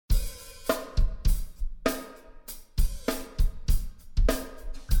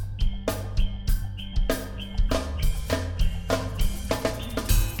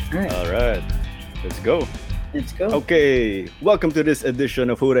All right, All right, let's go. let's go. Okay, welcome to this edition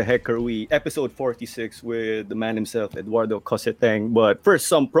of Who the Heck Are We, episode 46 with the man himself, Eduardo Coseteng. But first,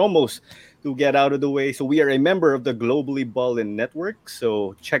 some promos to get out of the way. So, we are a member of the Globally Ballin Network.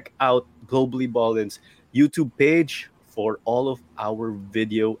 So, check out Globally Ballin's YouTube page for all of our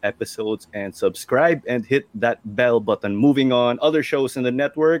video episodes and subscribe and hit that bell button. Moving on, other shows in the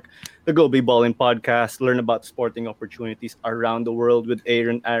network, the Globally Ballin podcast, learn about sporting opportunities around the world with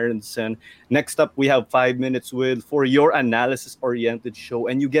Aaron Aronson. Next up, we have 5 minutes with for your analysis-oriented show,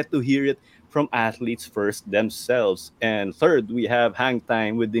 and you get to hear it from athletes first themselves. And third, we have Hang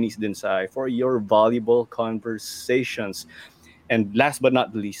Time with Denise Dinsay for your volleyball conversations. And last but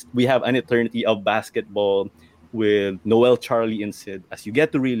not least, we have an eternity of basketball with Noel, Charlie, and Sid as you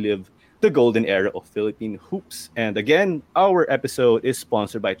get to relive the golden era of Philippine hoops. And again, our episode is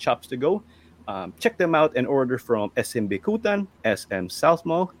sponsored by Chops to Go. Check them out and order from SM Bikutan, SM South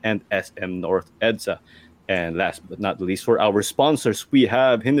Mall, and SM North EDSA. And last but not least, for our sponsors, we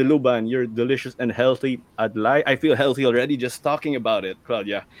have Hiniluban, your delicious and healthy adlay. I feel healthy already just talking about it,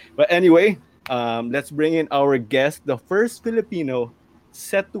 Claudia. But anyway, let's bring in our guest, the first Filipino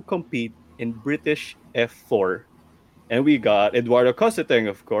set to compete in British F4. And we got Eduardo Coseteng,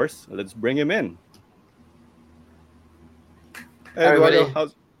 of course. Let's bring him in. Hey, Hi, Eduardo, everybody.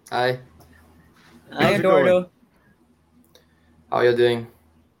 how's Hi, Hi, how's it going? Eduardo. how are you doing?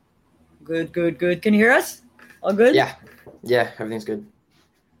 Good, good, good. Can you hear us? All good? Yeah, everything's good.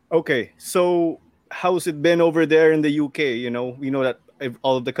 Okay, so how's it been over there in the UK? You know, we know that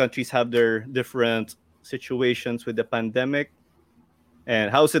all of the countries have their different situations with the pandemic.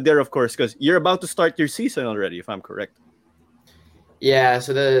 And how's it there, of course, because you're about to start your season already, if I'm correct. Yeah,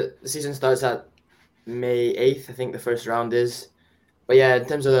 so the season starts at May 8th, I think the first round is. But yeah, in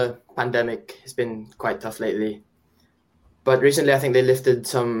terms of the pandemic, it's been quite tough lately. But recently, I think they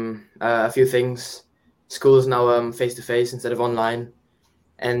lifted a few things. School is now face to face instead of online,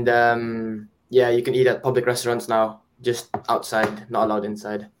 and yeah, you can eat at public restaurants now, just outside, not allowed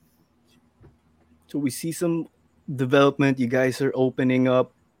inside. So we see some development. You guys are opening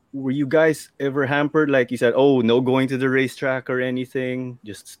up. Were you guys ever hampered? Like you said, oh, no going to the racetrack or anything,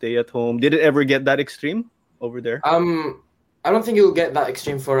 just stay at home. Did it ever get that extreme over there? I don't think you'll get that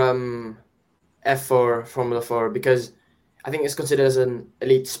extreme for F4 Formula 4 because I think it's considered as an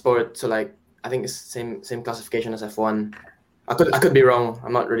elite sport. So like I think it's same classification as F1. I could be wrong.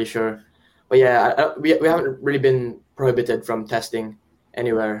 I'm not really sure. But yeah, we haven't really been prohibited from testing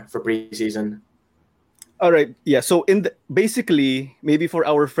anywhere for preseason. All right. Yeah. So basically, maybe for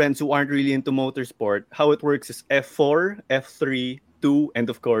our friends who aren't really into motorsport, how it works is F4, F3, 2, and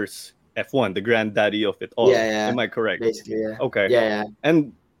of course F1, the granddaddy of it all. Yeah, Am I correct? basically, yeah. Okay. Yeah.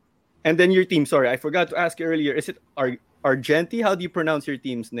 And then your team. Sorry, I forgot to ask you earlier. Is it Argenti? How do you pronounce your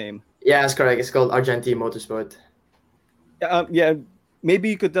team's name? Yeah, that's correct. It's called Argenti Motorsport. Yeah. Maybe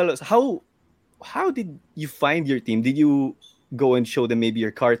you could tell us how did you find your team? Did you go and show them maybe your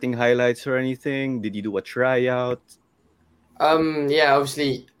karting highlights or anything? Did you do a tryout? Yeah,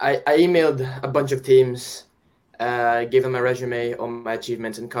 obviously, I emailed a bunch of teams, gave them a resume on my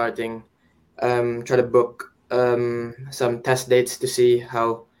achievements in karting, try to book some test dates to see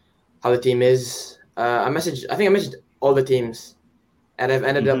how the team is. I think I messaged all the teams, and I've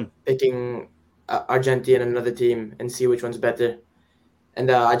ended up picking Argenti and another team and see which one's better.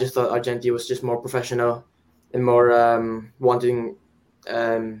 And I just thought Argenti was just more professional and more wanting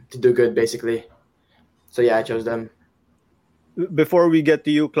to do good, basically. So yeah, I chose them. Before we get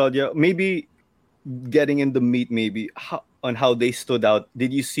to you, Claudia, maybe getting in the meet, on how they stood out.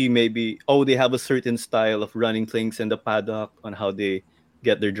 Did you see maybe, oh, they have a certain style of running things in the paddock, on how they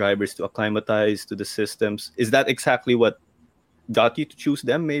get their drivers to acclimatize to the systems? Is that exactly what got you to choose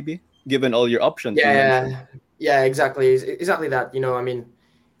them, maybe, given all your options? You mentioned? Yeah, exactly. Exactly that. You know, I mean,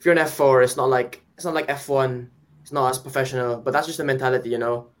 if you're an F4, it's not like F1. It's not as professional, but that's just the mentality, you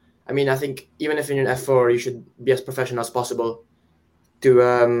know. I mean, I think even if you're in F4, you should be as professional as possible.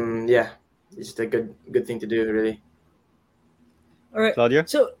 Yeah, it's just a good thing to do, really. All right. Claudia?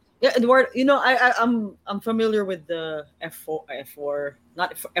 So, yeah, Eduardo, I'm familiar with the F4,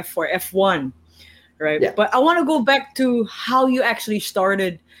 not F4, F1, right? Yeah. But I want to go back to how you actually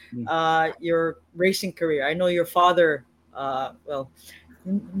started your racing career. I know your father,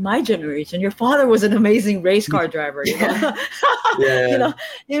 my generation, your father was an amazing race car driver. You know, Yeah.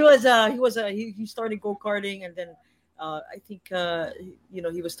 he started go karting, and then I think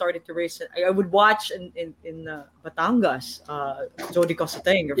he was starting to race. I would watch in Batangas, Jody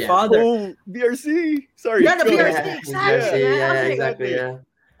Cosateng, your father. Oh, BRC. Sorry. Yeah, the go BRC, ahead. exactly. Yeah, Okay. exactly. Yeah.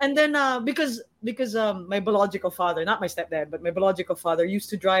 And then because because my biological father, not my stepdad, but my biological father used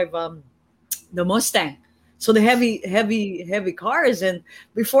to drive the Mustang. So the heavy cars, and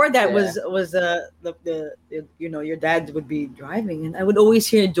before that was your dad would be driving, and I would always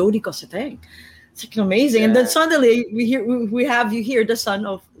hear Jody Cosseteng. It's like amazing, and then suddenly we have you here, the son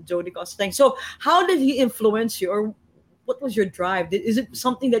of Jody Cosseteng. So how did he influence you, or what was your drive? Is it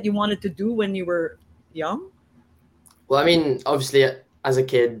something that you wanted to do when you were young? Well, I mean, obviously, as a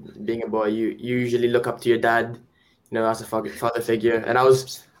kid, being a boy, you usually look up to your dad, as a father figure. And I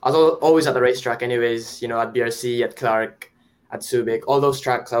was always at the racetrack, anyways. At BRC, at Clark, at Subic, all those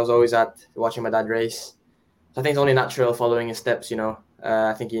tracks I was always at, watching my dad race. So I think it's only natural following his steps.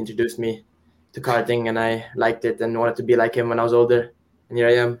 I think he introduced me to karting, and I liked it and wanted to be like him when I was older. And here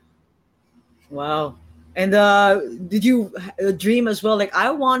I am. Wow. And did you dream as well? Like,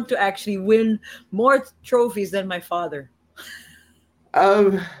 I want to actually win more trophies than my father.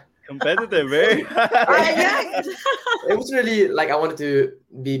 Competitive, eh? It was really like I wanted to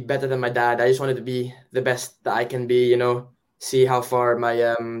be better than my dad. I just wanted to be the best that I can be. See how far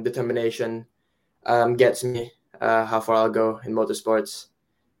my determination gets me. How far I'll go in motorsports.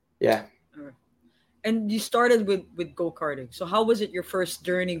 Yeah. And you started with go-karting. So how was it your first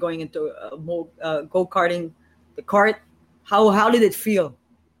journey going into go-karting, the kart? How did it feel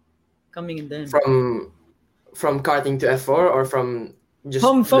coming in then? From karting to F4, or from just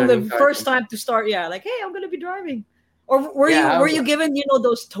from the karting? First time to start? Yeah, like, hey, I'm gonna be driving. Or were you given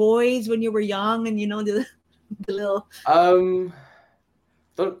those toys when you were young, and the little? I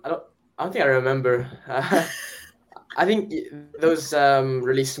don't think I remember. I think those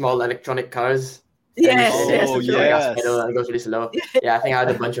really small electronic cars. Yes. It goes really slow. Yeah, I think I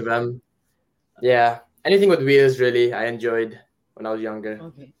had a bunch of them. Yeah, anything with wheels, really, I enjoyed when I was younger.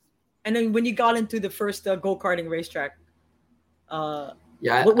 Okay. And then when you got into the first go-karting racetrack, what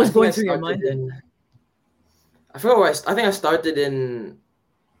was going through your mind then? I forgot I think I started in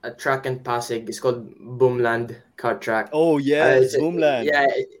a track in Pasig. It's called Boomland Kart Track. Oh, yes, Boomland.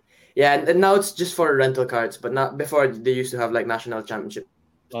 Yeah, and now it's just for rental karts, but not before. They used to have like national championship.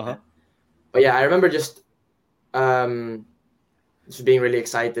 But yeah, I remember just being really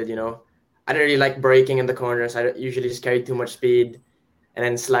excited. I didn't really like braking in the corners. I usually just carried too much speed, and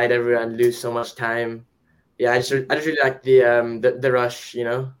then slide everywhere and lose so much time. Yeah, I just really like the rush.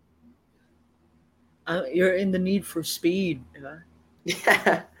 You're in the need for speed.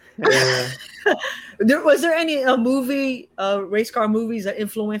 Yeah. Was there any race car movies that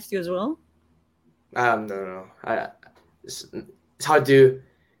influenced you as well? No. It's hard to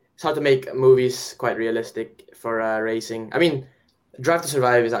make movies quite realistic for racing. I mean, Drive to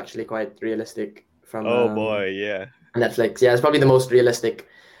Survive is actually quite realistic from Netflix. Yeah, it's probably the most realistic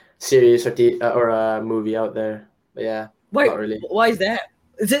series or movie out there. But yeah, not really. Why is that?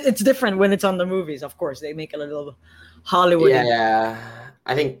 It's different when it's on the movies. Of course, they make a little Hollywood. Yeah.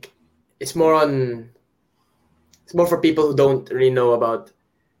 I think it's more for people who don't really know about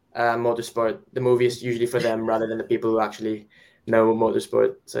motorsport. The movie is usually for them rather than the people who actually know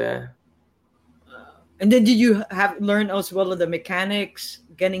motorsport. So yeah. And then did you learn as well of the mechanics,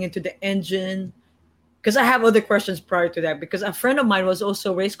 getting into the engine? Because I have other questions prior to that. Because a friend of mine was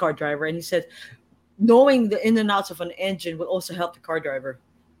also a race car driver, and he said knowing the in and outs of an engine will also help the car driver.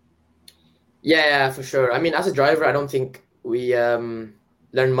 Yeah, for sure. I mean, as a driver, I don't think we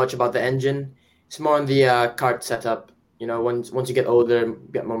learn much about the engine. It's more on the kart setup. Once you get older,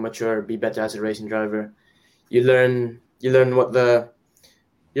 get more mature, be better as a racing driver, you learn what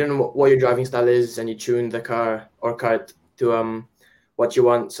your driving style is, and you tune the car or kart to what you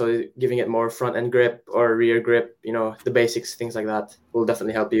want. So giving it more front end grip or rear grip, the basics, things like that will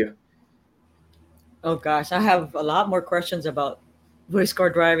definitely help you. Oh gosh, I have a lot more questions about race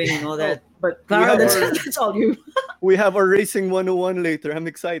car driving and all that. But Clara, that's all you. We have our Racing 101 later. I'm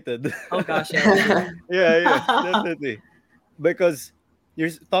excited. Oh gosh, yeah, definitely. Because you're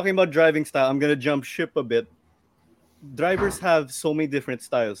talking about driving style, I'm gonna jump ship a bit. Drivers have so many different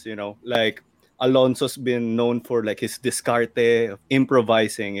styles, like Alonso's been known for like his discarte of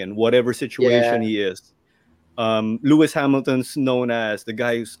improvising in whatever situation he is. Lewis Hamilton's known as the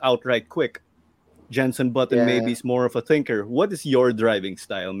guy who's outright quick. Jenson Button maybe is more of a thinker. What is your driving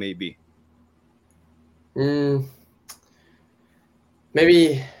style maybe?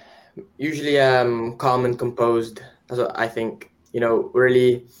 Maybe usually calm and composed. That's what I think.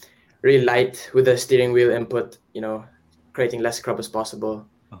 Really, really light with the steering wheel input. Creating less crop as possible.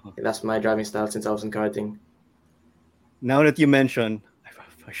 That's my driving style since I was in karting. Now that you mentioned,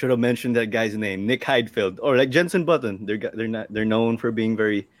 I should have mentioned that guy's name, Nick Heidfeld, or like Jenson Button. They're known for being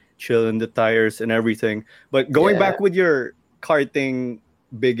very chill in the tires and everything. But going back with your karting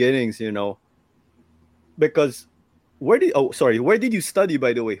beginnings, because where did you study,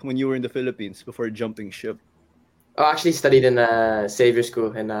 by the way, when you were in the Philippines before jumping ship? Oh, I actually studied in Xavier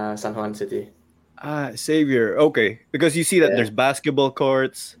School in San Juan City. Xavier. Okay, because you see that Yeah. there's basketball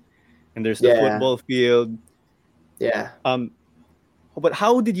courts and there's the Yeah. football field. Yeah. But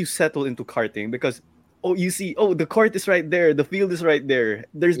how did you settle into karting? Because you see, the court is right there, the field is right there.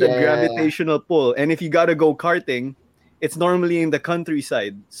 There's the Yeah. gravitational pull, and if you gotta go karting, it's normally in the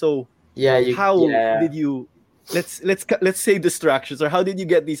countryside. So Yeah. how Yeah. did you? Let's say distractions, or how did you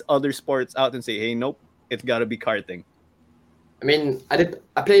get these other sports out and say, hey, nope, it's gotta be karting? I mean,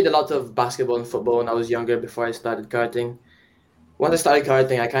 I played a lot of basketball and football when I was younger before I started karting. Once I started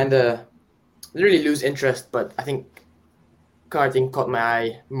karting, I kind of didn't really lose interest, but I think karting caught my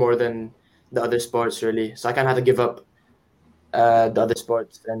eye more than the other sports really. So I kind of had to give up the other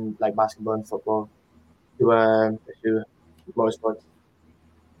sports and like basketball and football to pursue more sports.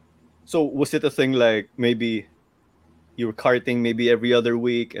 So was it a thing like maybe you were karting maybe every other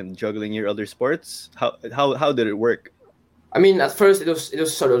week and juggling your other sports? How did it work? I mean, at first it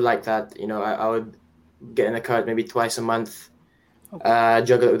was sort of like that. You know, I would get in a kart maybe twice a month,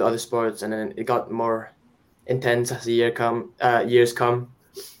 juggle it with other sports, and then it got more intense as the years come.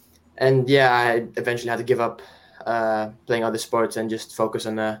 And yeah, I eventually had to give up playing other sports and just focus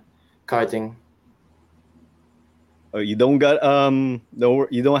on karting. You don't got no,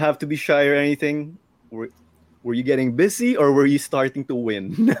 you don't have to be shy or anything. Were you getting busy or were you starting to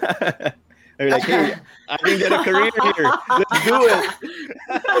win? They're like, hey, I can get a career here. Let's do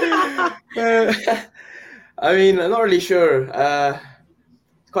it. I mean, I'm not really sure.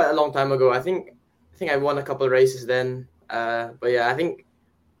 It's quite a long time ago. I think I won a couple of races then. But yeah, I don't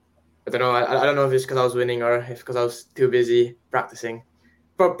know. I don't know if it's because I was winning or if because I was too busy practicing.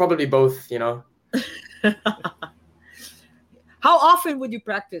 Probably both, you know. How often would you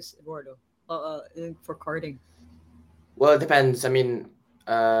practice, Eduardo, for karting? Well, it depends. I mean,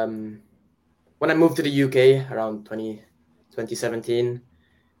 when I moved to the UK around 2017,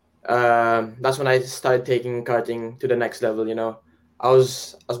 that's when I started taking karting to the next level. You know, I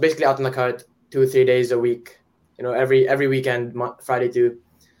was basically out on the kart 2 or 3 days a week. You know, every weekend, Friday to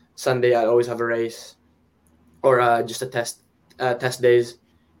Sunday, I'd always have a race or just a test days,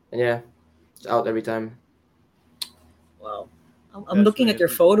 and yeah, it's out every time. Wow. I'm looking at your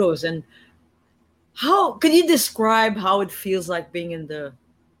photos, and how could you describe how it feels like being in the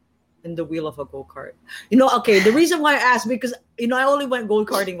wheel of a go-kart? You know, okay, the reason why I asked, because I only went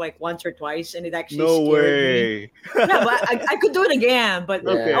go-karting like once or twice, and it actually No scared me. way. Yeah, but I could do it again, but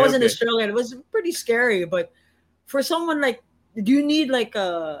Okay, I was in okay. Australia. It was pretty scary. But for someone like, do you need like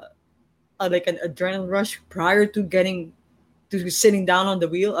like an adrenaline rush prior to getting to sitting down on the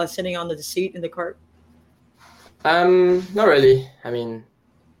wheel, sitting on the seat in the cart? Not really. I mean,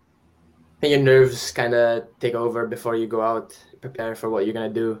 I think your nerves kind of take over before you go out, prepare for what you're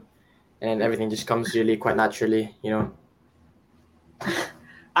gonna do, and everything just comes really quite naturally, you know.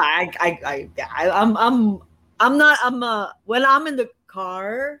 I'm not. When I'm in the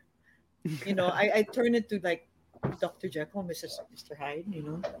car, I turn it to like Dr. Jekyll, Mr. Hyde.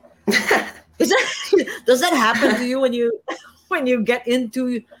 Does that happen to you when you get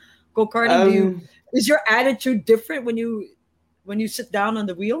into go karting? Is your attitude different when you sit down on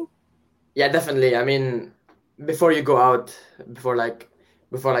the wheel? Yeah, definitely. I mean, before you go out, before like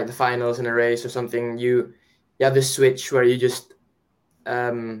the finals in a race or something, you have this switch where you just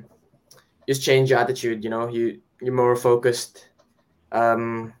change your attitude. You know, you're more focused.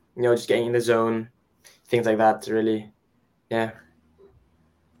 Just getting in the zone, things like that. Really, yeah.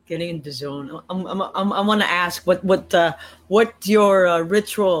 Getting in the zone. I want to ask what your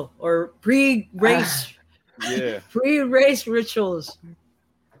ritual or pre-race Yeah. pre-race rituals.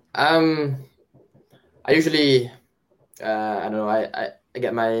 I usually I don't know. I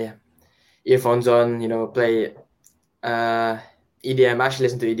get my earphones on. You know, play EDM. I actually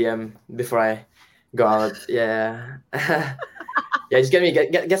listen to EDM before I go out. Yeah, yeah. Just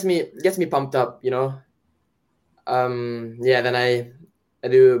gets me pumped up. You know. Yeah. Then I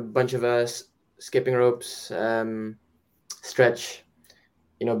do a bunch of skipping ropes, stretch.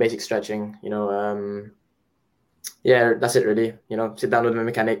 You know, basic stretching. You know. Yeah, that's it really. You know, sit down with my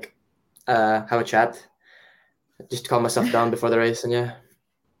mechanic, have a chat, just to calm myself down before the race, and yeah.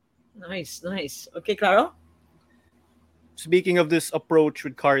 Nice. Okay, Claro. Speaking of this approach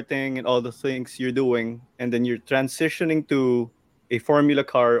with karting and all the things you're doing, and then you're transitioning to a formula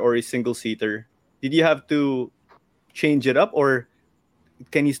car or a single seater, did you have to change it up, or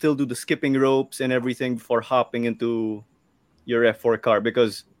can you still do the skipping ropes and everything before hopping into your F4 car?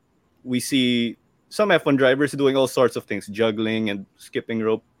 Because we see some F1 drivers doing all sorts of things, juggling and skipping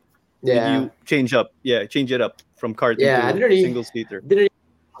rope. Did Yeah. you change it up from karting Yeah, I to didn't really, single seater? I didn't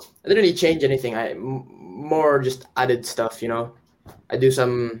really change anything. More just added stuff, you know. I do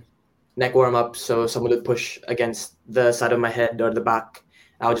some neck warm ups, so someone would push against the side of my head or the back.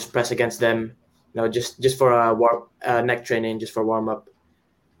 I'll just press against them, you know, just for a neck training, just for warm up.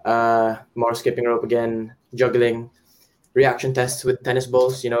 More skipping rope again, juggling, reaction tests with tennis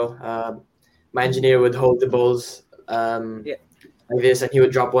balls. You know, my engineer would hold the balls Yeah. like this, and he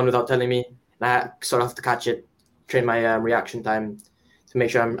would drop one without telling me, and I sort of have to catch it, train my reaction time to make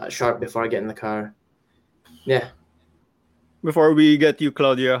sure I'm sharp before I get in the car. Yeah. Before we get you,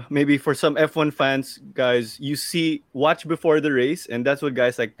 Claudia, maybe for some F1 fans, guys, watch before the race, and that's what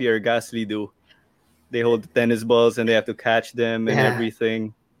guys like Pierre Gasly do. They hold the tennis balls and they have to catch them and Yeah.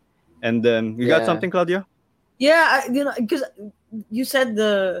 everything. And then you got Yeah. something, Claudia? Yeah, because you said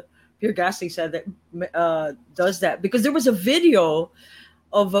Pierre Gasly said that does that because there was a video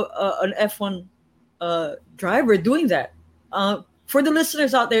of an F1 driver doing that. For the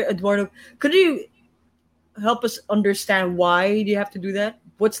listeners out there, Eduardo, could you help us understand why do you have to do that?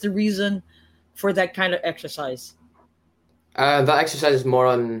 What's the reason for that kind of exercise? The exercise is more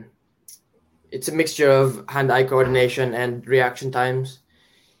on. It's a mixture of hand-eye coordination and reaction times.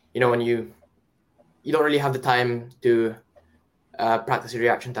 You know, when you don't really have the time to practice your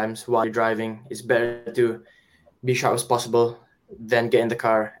reaction times while you're driving, it's better to be sharp as possible, then get in the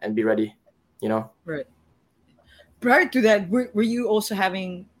car and be ready. You know. Right. Prior to that, were you also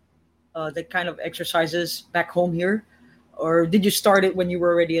having that kind of exercises back home here, or did you start it when you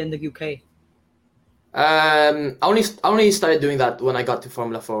were already in the UK? I only started doing that when I got to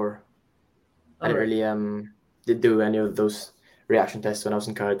Formula 4. I didn't Alright. really did do any of those reaction tests when I was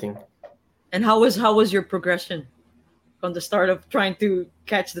in karting. And how was your progression from the start of trying to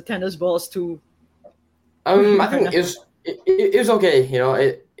catch the tennis balls to? I think it was okay. You know,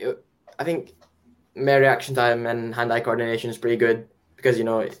 I think my reaction time and hand-eye coordination is pretty good because you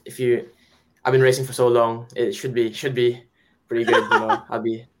know I've been racing for so long, it should be pretty good. You know,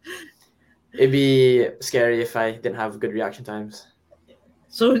 it'd be scary if I didn't have good reaction times.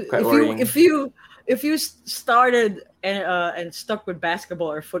 So Quite worrying. if you started and stuck with basketball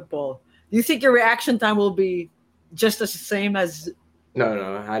or football, do you think your reaction time will be just as the same as?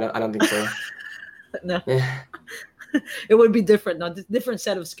 No, I don't think so. No, Yeah. it would be different. No, different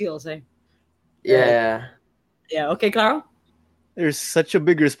set of skills, eh? Yeah. Yeah. Okay, Carl. There's such a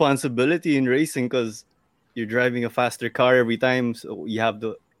big responsibility in racing because you're driving a faster car every time, so you have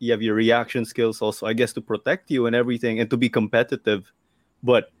your reaction skills also, I guess, to protect you and everything and to be competitive.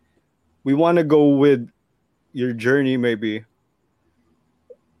 But we want to go with your journey. Maybe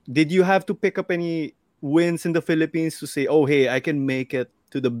did you have to pick up any wins in the Philippines to say, oh hey, I can make it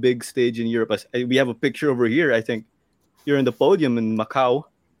to the big stage in Europe? We have a picture over here. I think you're in the podium in Macau.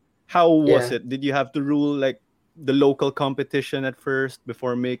 How was it? Did you have to rule like the local competition at first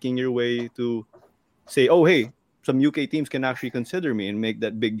before making your way to say, oh hey, some UK teams can actually consider me and make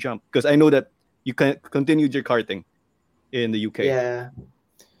that big jump? Because I know that you continued your karting in the UK.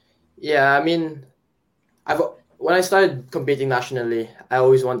 Yeah. I mean, when I started competing nationally, I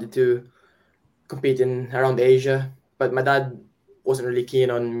always wanted to compete in around Asia, but my dad wasn't really keen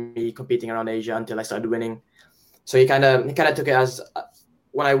on me competing around Asia until I started winning. So he kind of took it as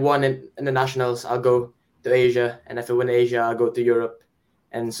when I won in the nationals, I'll go to Asia, and if I win Asia, I'll go to Europe,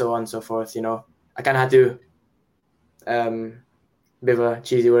 and so on and so forth. You know, I kind of had to, bit of a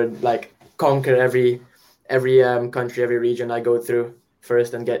cheesy word, like conquer every country, every region I go through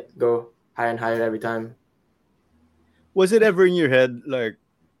first, and go higher and higher every time. Was it ever in your head like,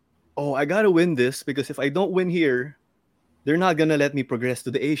 oh, I gotta win this because if I don't win here, they're not gonna let me progress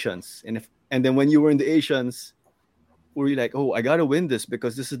to the Asians? And then when you were in the Asians, were you like, oh, I gotta win this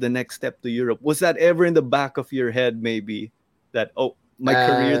because this is the next step to Europe? Was that ever in the back of your head, maybe, that, oh, my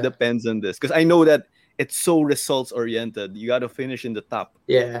career depends on this? Because I know that it's so results oriented. You gotta finish in the top.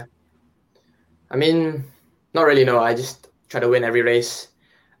 Yeah. I mean, not really. No, I just try to win every race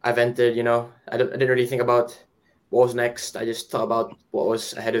I've entered. You know, I didn't really think about what was next. I just thought about what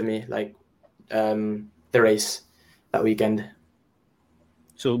was ahead of me, like the race that weekend.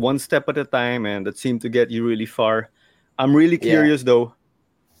 So one step at a time, and that seemed to get you really far. I'm really curious though.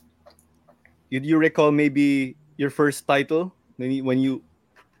 Did you recall maybe your first title? Maybe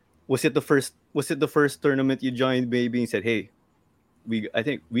was it the first tournament you joined maybe and said, hey, I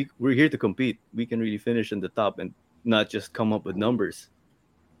think we're here to compete. We can really finish in the top and not just come up with numbers.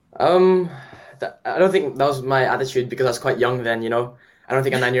 I don't think that was my attitude because I was quite young then, you know. I don't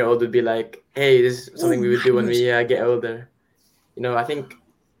think a 9-year-old would be like, hey, this is something we would do when we get older. You know, I think,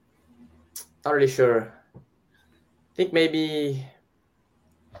 not really sure. I think maybe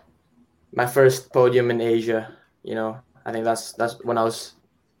my first podium in Asia. You know, I think that's when I was.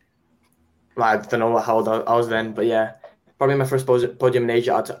 Well, I don't know how old I was then, but yeah, probably my first podium in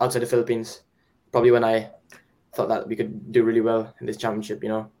Asia outside the Philippines. Probably when I thought that we could do really well in this championship. You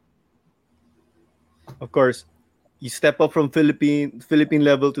know. Of course, you step up from Philippine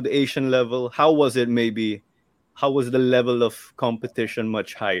level to the Asian level. How was it? Maybe how was the level of competition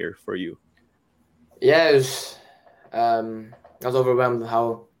much higher for you? Yeah, it was. I was overwhelmed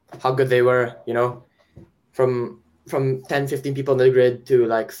how good they were. You know, from 10, 15 people on the grid to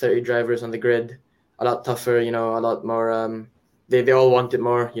like 30 drivers on the grid. A lot tougher. You know, a lot more. They all wanted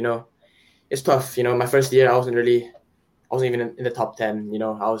more. You know, it's tough. You know, my first year I wasn't even in the top 10. You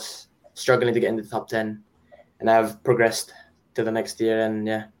know, I was struggling to get into the top 10, and I've progressed to the next year. And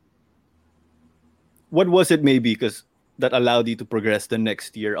yeah. What was it maybe because that allowed you to progress the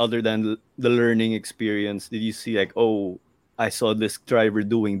next year other than the learning experience? Did you see like, oh, I saw this driver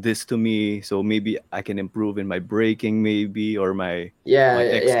doing this to me, so maybe I can improve in my braking maybe, or my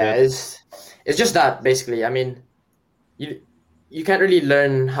exit? It's just that basically. I mean, you can't really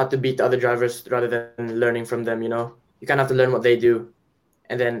learn how to beat the other drivers rather than learning from them. You know, you kind of have to learn what they do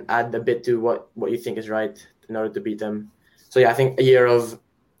and then add a bit to what you think is right in order to beat them. So yeah, I think a year of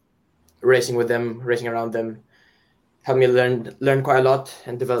racing with them, racing around them, helped me learn quite a lot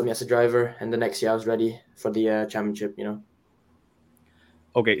and develop me as a driver. And the next year I was ready for the championship, you know.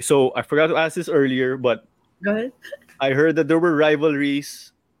 Okay, so I forgot to ask this earlier, but Go ahead. I heard that there were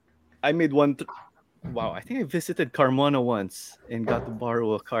rivalries. I made one. Wow, I think I visited Carmona once and got to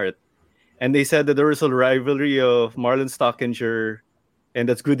borrow a cart. And they said that there was a rivalry of Marlon Stockinger and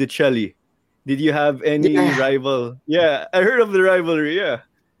that's Guidicelli. Did you have any rival? Yeah, I heard of the rivalry, yeah.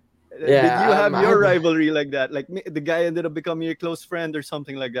 Did you have your rivalry like that? Like the guy ended up becoming your close friend or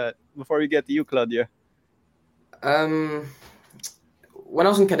something like that? Before we get to you, Claudia. When I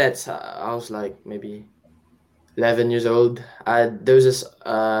was in cadets, I was like maybe 11 years old. There was this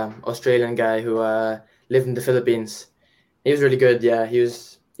Australian guy who lived in the Philippines. He was really good. Yeah, he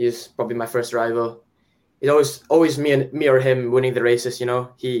was probably my first rival. It's always me or him winning the races. You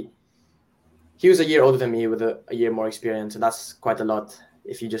know, he was a year older than me with a year more experience, and that's quite a lot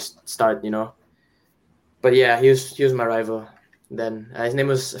if you just start. You know, but yeah, he was my rival. Then his name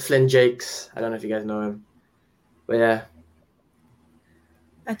was Flynn Jakes. I don't know if you guys know him, but yeah.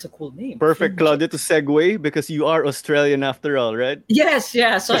 That's a cool name. Perfect, Claudia, to segue because you are Australian after all, right? Yes,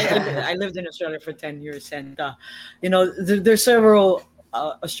 yeah. So I lived in Australia for 10 years, and there's several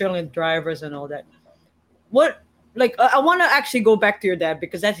Australian drivers and all that. What, like, I want to actually go back to your dad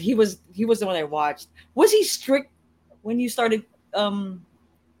because he was the one I watched. Was he strict when you started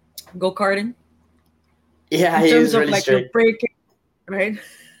go-karting? Yeah, in he terms was of really like strict. your braking, right?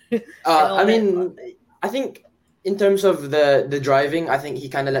 I mean, I think in terms of the driving, I think he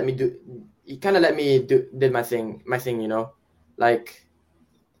kind of let me do did my thing, you know, like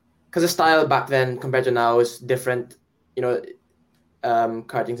because the style back then compared to now is different. You know,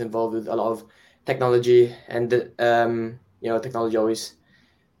 karting's involved with a lot of technology, and you know, technology always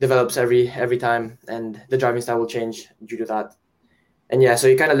develops every time, and the driving style will change due to that. And yeah, so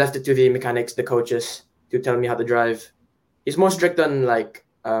he kind of left it to the mechanics, the coaches, to tell me how to drive. He's more strict on like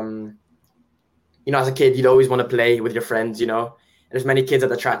you know, as a kid, you'd always want to play with your friends, you know. And there's many kids at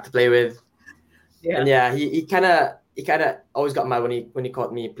the track to play with. Yeah. And yeah, he kind of always got mad when he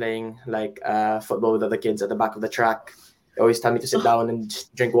caught me playing like football with other kids at the back of the track. He always tell me to sit down and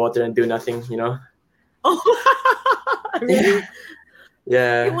just drink water and do nothing, you know. Oh, really?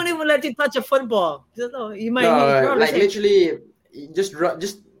 Yeah. He wouldn't even let you touch a football. You might like literally just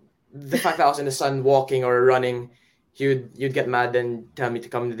the fact that I was in the sun walking or running, you'd get mad and tell me to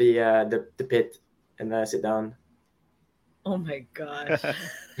come to the pit and sit down. Oh my gosh.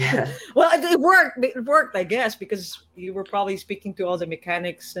 Yeah. Well, it worked. It worked, I guess, because you were probably speaking to all the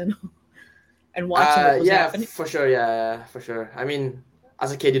mechanics and watching what was happening. For sure. Yeah, for sure. I mean,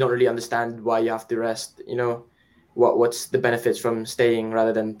 as a kid, you don't really understand why you have to rest. You know, what's the benefits from staying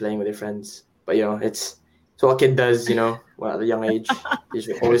rather than playing with your friends. But you know, it's what a kid does. You know, at a young age, you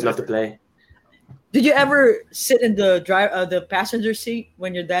just always love to play. Did you ever sit in the passenger seat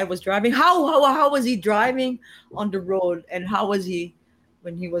when your dad was driving? How was he driving on the road, and how was he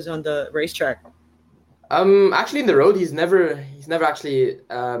when he was on the racetrack? Actually, in the road, he's never actually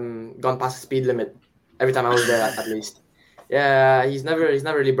gone past the speed limit. Every time I was there, at least. Yeah, he's never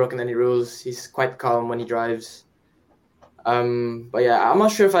really broken any rules. He's quite calm when he drives. But yeah, I'm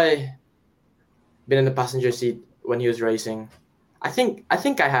not sure if I been in the passenger seat when he was racing. I think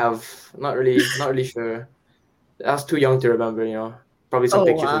I have. Not really sure. I was too young to remember, you know. Probably some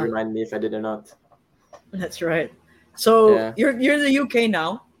pictures would remind me if I did or not. That's right. So you're in the UK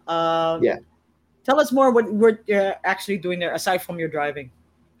now. Yeah. Tell us more what you're actually doing there aside from your driving.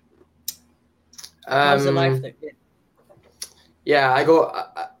 How's the life there? Yeah,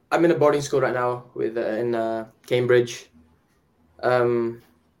 I'm in a boarding school right now with in Cambridge. Um,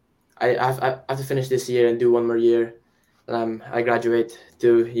 I have to finish this year and do one more year, and I graduate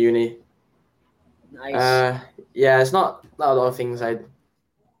to uni. Nice. Yeah, it's not a lot of things I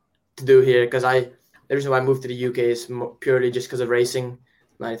to do here because the reason why I moved to the UK is purely just because of racing,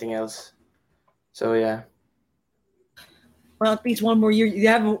 not anything else. So yeah. Well, at least one more year. You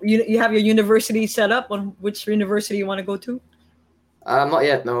have your university set up on which university you want to go to? Not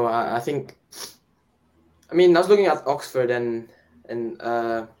yet. No, I think. I mean, I was looking at Oxford and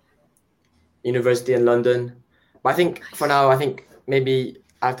university in London, but I think for now, I think maybe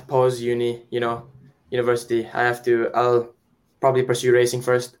I have to pause uni. University. I'll probably pursue racing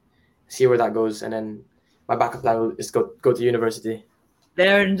first, see where that goes, and then my backup plan is go to university.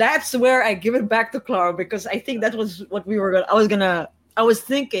 There, and that's where I give it back to Claro because I think that was what we were gonna. I was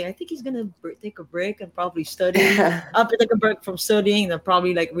thinking. I think he's gonna take a break and probably study. After take a break from studying, and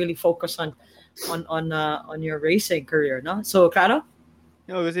probably like really focus on your racing career. No, so Claro.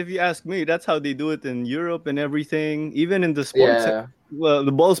 Because if you ask me, that's how they do it in Europe and everything. Even in the sports, well,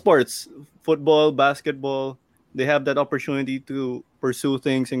 the ball sports, football, basketball, they have that opportunity to pursue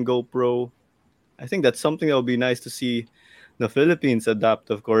things and go pro. I think that's something that would be nice to see the Philippines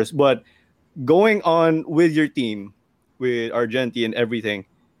adapt, of course. But going on with your team, with Argenti and everything,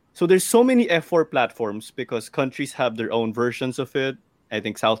 so there's so many F4 platforms because countries have their own versions of it. I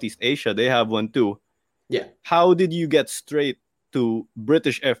think Southeast Asia, they have one too. Yeah. How did you get straight to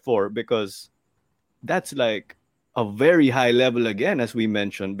British F4? Because that's like a very high level again, as we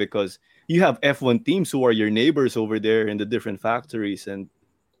mentioned, because you have F1 teams who are your neighbors over there in the different factories and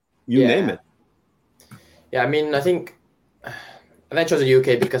you name it. Yeah, I mean, I think I chose the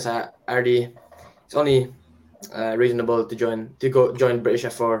UK because it's only reasonable to join British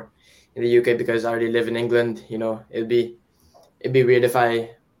F4 in the UK because I already live in England. It'd be weird if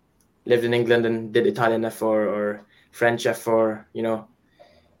I lived in England and did Italian F4 or French F4,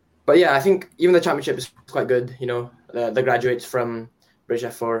 But yeah, I think even the championship is quite good, the graduates from British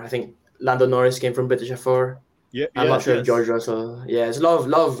F4. I think Lando Norris came from British F4. Yeah, I'm not sure if George Russell. Yeah, there's a lot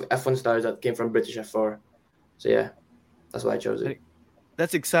of F1 stars that came from British F4. So yeah, that's why I chose it.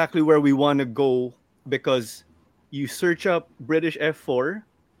 That's exactly where we want to go because you search up British F4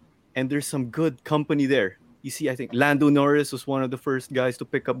 and there's some good company there. You see, I think Lando Norris was one of the first guys to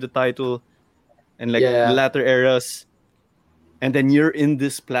pick up the title and the latter eras. And then you're in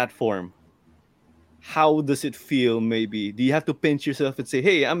this platform. How does it feel maybe? Do you have to pinch yourself and say,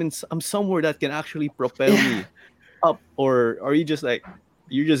 hey, I'm somewhere that can actually propel me up? Or are you just like,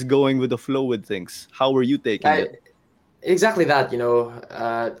 you're just going with the flow with things? How were you taking it? Exactly that,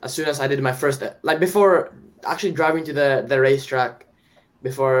 as soon as I did my first, like before actually driving to the racetrack,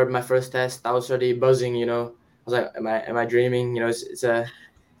 before my first test, I was already buzzing, I was like, am I dreaming? It's a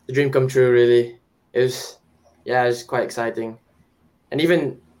dream come true, really. It was quite exciting. And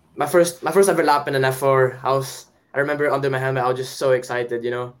even my first ever lap in an F4, I remember under my helmet, I was just so excited,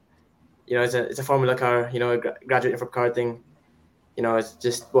 it's a Formula car, graduating from karting, it's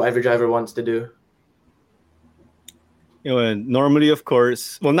just what every driver wants to do. And normally, of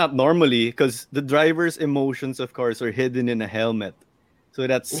course, well, not normally, because the driver's emotions, of course, are hidden in a helmet. So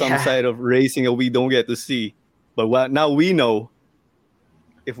that's some side of racing that we don't get to see. But now we know,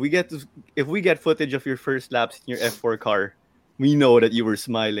 if we get footage of your first laps in your F4 car, we know that you were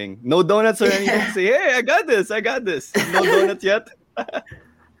smiling. No donuts or anything to say, hey, I got this. No donuts yet?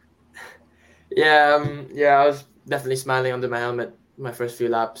 Yeah, I was definitely smiling under my helmet my first few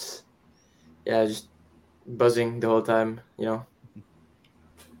laps. Yeah, just buzzing the whole time,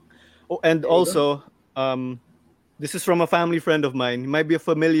 Oh, and also, this is from a family friend of mine. It might be a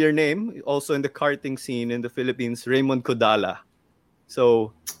familiar name, also in the karting scene in the Philippines, Raymond Kodala.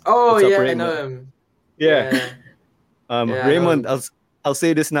 So, I know him. Yeah. Raymond, I'll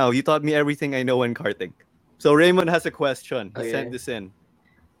say this now. You taught me everything I know in karting. So Raymond has a question. He sent this in.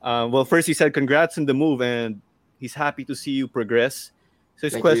 Well, first he said congrats on the move and he's happy to see you progress. So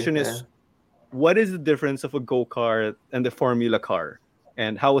his question is, what is the difference of a go-kart and the Formula car?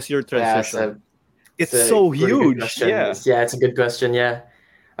 And how was your transition? It's so huge. Yeah, it's a good question. Yeah.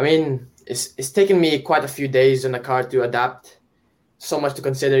 I mean, it's taken me quite a few days on the car to adapt. So much to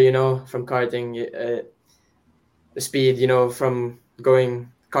consider, from karting. The speed, from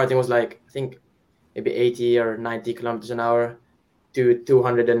karting was like, I think maybe 80 or 90 kilometers an hour to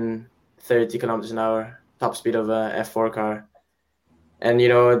 230 kilometers an hour, top speed of a F4 car. And,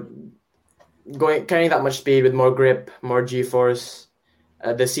 carrying that much speed with more grip, more G-force,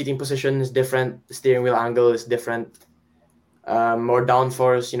 The seating position is different. The steering wheel angle is different. More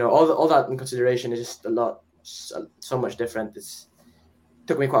downforce, all that in consideration is just so much different. It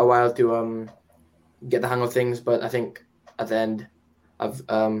took me quite a while to get the hang of things, but I think at the end I've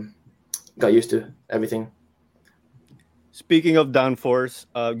got used to everything. Speaking of downforce,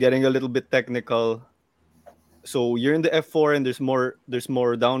 getting a little bit technical. So you're in the F4 and there's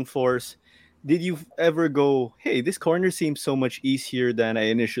more downforce. Did you ever go, hey, this corner seems so much easier than I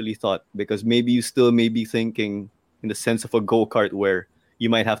initially thought? Because maybe you still may be thinking in the sense of a go-kart where you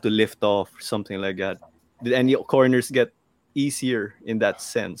might have to lift off, something like that. Did any corners get easier in that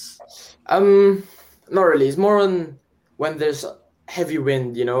sense? Not really. It's more on when there's heavy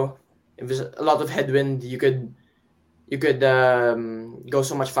wind, If there's a lot of headwind, you could go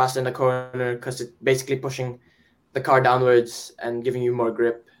so much faster in the corner because it's basically pushing the car downwards and giving you more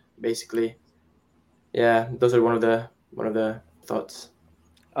grip, basically. Yeah, those are one of the thoughts.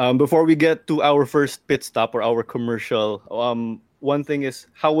 Before we get to our first pit stop or our commercial, one thing is,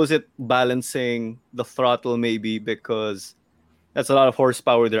 how was it balancing the throttle maybe, because that's a lot of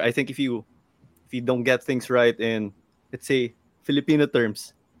horsepower there. I think if you don't get things right in, let's say, Filipino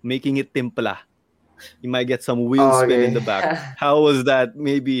terms, making it timpla, you might get some wheel spin in the back. How was that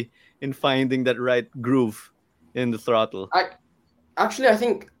maybe in finding that right groove in the throttle? I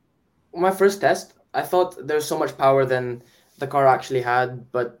think my first test, I thought there's so much power than the car actually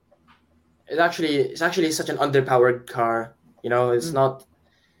had, but it's actually such an underpowered car. It's not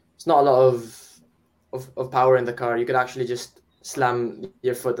a lot of power in the car. You could actually just slam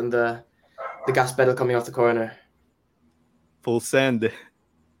your foot on the gas pedal coming off the corner. Full send.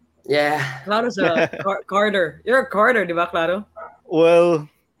 Yeah. Claro's a carter. You're a carter, di ba, Claro? Well,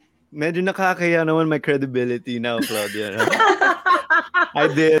 medyo nakakaya naman my credibility now, Claudia.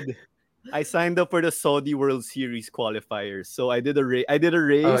 I signed up for the Saudi World Series qualifiers. So I did a race.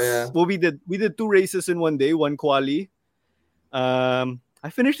 Oh, yeah. Well, we did 2 races in one day, one quali. I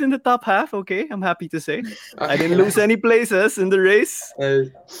finished in the top half. Okay, I'm happy to say. Okay. I didn't lose any places in the race.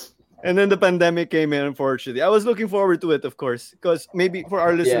 And then the pandemic came in, unfortunately. I was looking forward to it, of course, because maybe for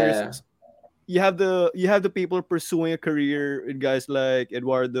our listeners, you have the people pursuing a career with guys like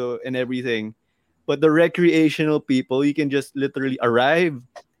Eduardo and everything. But the recreational people, you can just literally arrive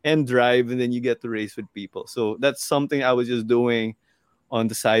and drive, and then you get to race with people. So that's something I was just doing on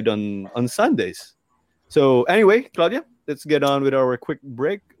the side on Sundays. So anyway, Claudia, let's get on with our quick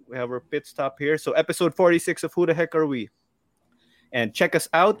break. We have our pit stop here. So episode 46 of Who the Heck Are We? And check us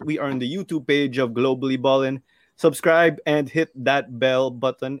out. We are on the YouTube page of Globally Ballin'. Subscribe and hit that bell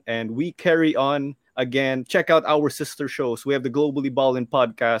button. And we carry on again. Check out our sister shows. We have the Globally Ballin'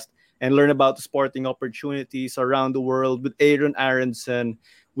 podcast and learn about the sporting opportunities around the world with Aaron Aronson.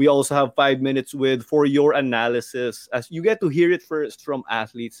 We also have 5 minutes with For Your Analysis, as you get to hear it first from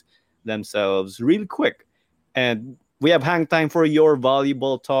athletes themselves real quick. And we have Hang Time for Your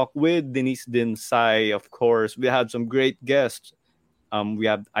Volleyball Talk with Denise Dinsay, of course. We had some great guests. We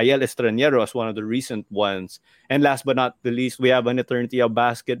have Ayel Estranero as one of the recent ones. And last but not the least, we have An Eternity of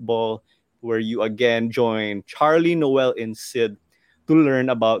Basketball, where you again join Charlie, Noel, and Sid to learn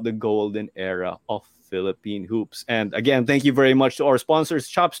about the golden era of Philippine hoops. And again, thank you very much to our sponsors,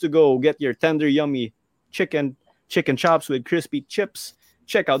 Chops to Go. Get your tender, yummy chicken chops with crispy chips.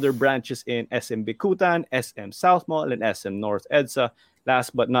 Check out their branches in SM Bikutan, SM South Mall, and SM North EDSA.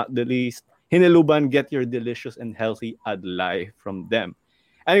 Last but not the least, Hiniluban, get your delicious and healthy adlay from them.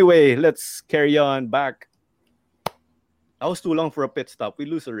 Anyway, let's carry on back. That was too long for a pit stop. We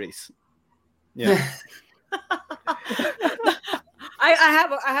lose a race. Yeah.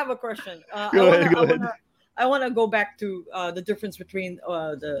 I have a question. Go ahead. I want to go back to the difference between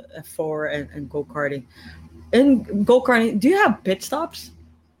the F4 and go-karting. In go-karting, do you have pit stops?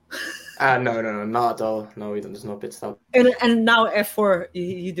 No, not at all. No, we don't. There's no pit stop. And now F4,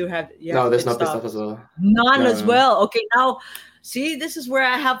 you do have. No, there's no pit stop as well. None as well. Okay, now see, this is where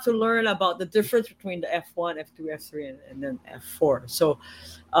I have to learn about the difference between the F1, F2, F3, and then F4. So,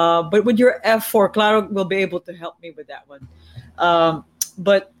 but with your F4, Claro will be able to help me with that one.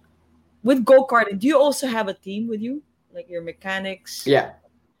 But with go-karting, do you also have a team with you, like your mechanics? Yeah,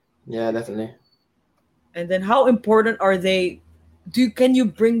 definitely. And then, how important are they? Can you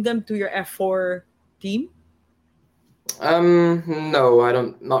bring them to your F4 team? No, I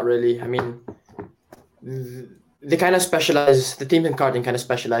don't. Not really. I mean, they kind of specialize. The teams in karting kind of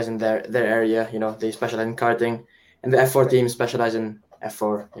specialize in their area. They specialize in karting, and the F4 team specialize in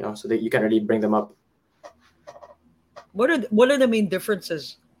F4. So you can't really bring them up. What are the main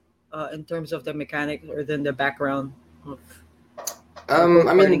differences in terms of the mechanics or then the background of I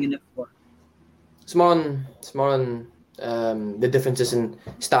mean, in F4? It's more on the differences in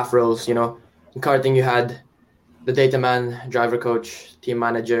staff roles. You know, in karting you had the data man, driver coach, team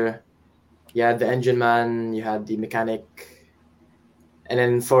manager. You had the engine man. You had the mechanic, and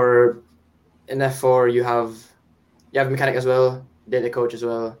then in F4 you have mechanic as well, data coach as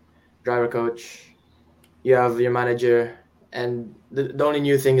well, driver coach. You have your manager, and the only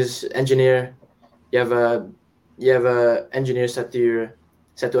new thing is engineer. You have a engineer set to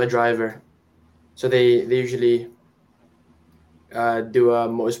a driver, so they usually do a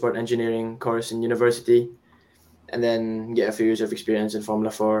motorsport engineering course in university, and then get a few years of experience in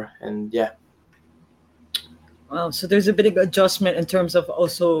Formula 4, and yeah. Wow, so there's a bit of adjustment in terms of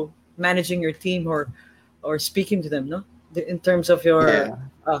also managing your team or speaking to them, no? In terms of your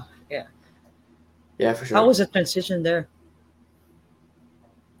Yeah. Yeah, for sure. How was the transition there?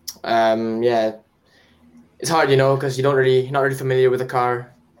 Yeah, it's hard, you know, because you're not really familiar with the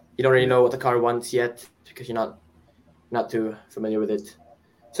car. You don't really know what the car wants yet because you're not too familiar with it.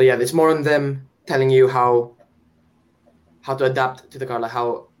 So yeah, it's more on them telling you how to adapt to the car, like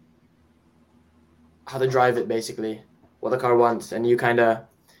how to drive it, basically, what the car wants, and you kind of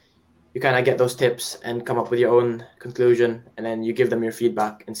get those tips and come up with your own conclusion, and then you give them your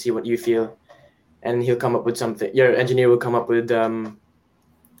feedback and see what you feel, and he'll come up with something. Your engineer will come up with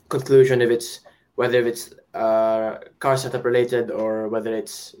conclusion whether it's car setup related or whether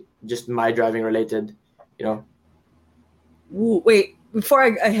it's just my driving related, you know. Ooh, wait, before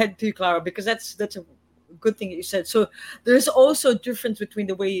I head to you, Clara, because that's a good thing that you said. So there's also a difference between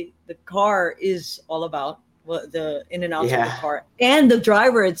the way the car is all about, the in and outs of the car, and the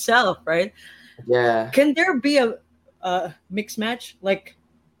driver itself, right? Yeah. Can there be a mixed match? Like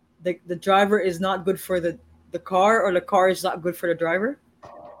the driver is not good for the car, or the car is not good for the driver?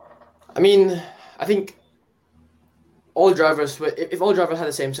 I mean, I think all drivers, if all drivers had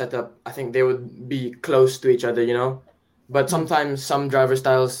the same setup, I think they would be close to each other, you know? But sometimes some driver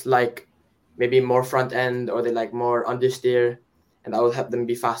styles like maybe more front end, or they like more understeer, and that will help them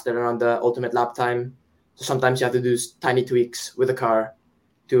be faster around the ultimate lap time. So sometimes you have to do tiny tweaks with the car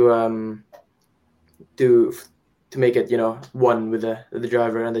to make it, you know, one with the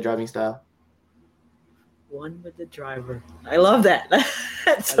driver and the driving style. One with the driver. I love that.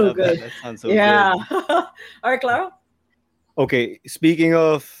 That's so good. That sounds so good. All right, Clara. Okay, speaking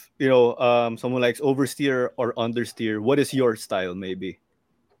of, you know, someone likes oversteer or understeer, what is your style, maybe?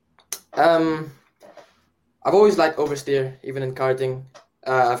 I've always liked oversteer, even in karting.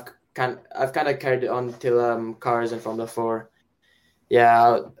 I've kind of carried it on till cars and Formula 4.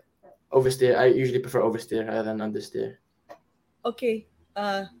 Yeah, oversteer. I usually prefer oversteer rather than understeer. Okay,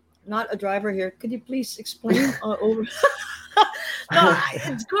 not a driver here. Could you please explain over? No,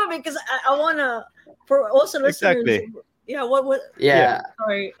 it's good because I wanna, for also listeners. Exactly. Yeah. What? Yeah.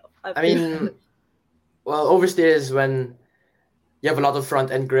 Sorry. I mean, well, oversteer is when you have a lot of front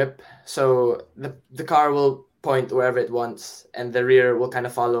end grip, so the car will point wherever it wants, and the rear will kind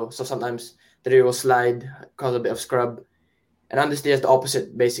of follow. So sometimes the rear will slide, cause a bit of scrub. And understeer is the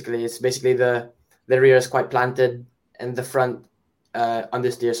opposite, basically. It's basically the rear is quite planted, and the front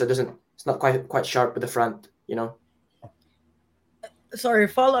understeer, so it's not quite sharp with the front, you know. Sorry,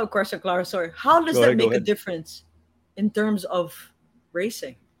 follow-up question, Clara. Sorry, how does that make a difference in terms of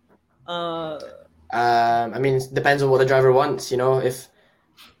racing? I mean, it depends on what the driver wants, you know. If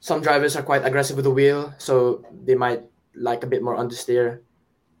some drivers are quite aggressive with the wheel, so they might like a bit more understeer,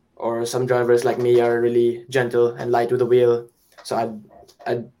 or some drivers like me are really gentle and light with the wheel, so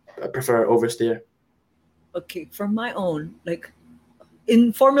I'd prefer oversteer. Okay, for my own, like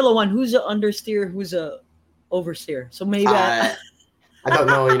in Formula 1, who's a understeer, who's a oversteer? So maybe I don't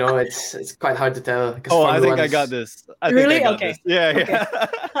know, you know, it's quite hard to tell. Oh, I think I got this. Really? Okay. This. Yeah.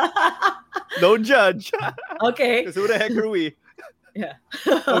 Don't judge. Okay. Because who the heck are we? Yeah.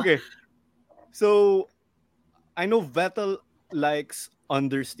 Okay. So, I know Vettel likes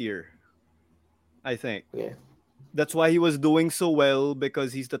understeer, I think. Yeah. That's why he was doing so well,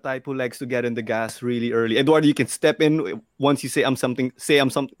 because he's the type who likes to get in the gas really early. Eduardo, you can step in once you say I'm saying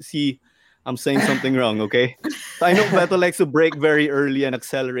something wrong, okay? So I know Vettel likes to brake very early and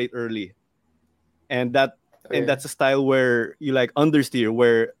accelerate early. And that's a style where you like understeer,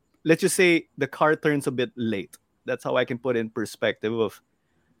 where let's just say the car turns a bit late. That's how I can put in perspective of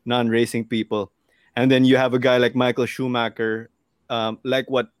non-racing people. And then you have a guy like Michael Schumacher, like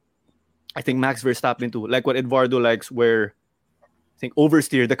what I think Max Verstappen too, like what Eduardo likes, where I think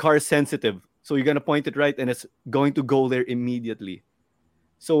oversteer, the car is sensitive. So you're going to point it right and it's going to go there immediately.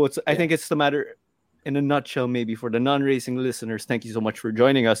 So I think it's the matter, in a nutshell, maybe for the non-racing listeners. Thank you so much for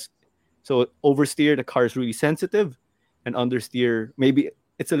joining us. So oversteer, the car is really sensitive, and understeer, maybe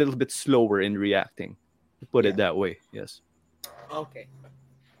it's a little bit slower in reacting. Put it that way. Yes. Okay.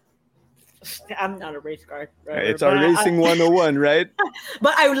 I'm not a race car driver. It's our racing 101, right?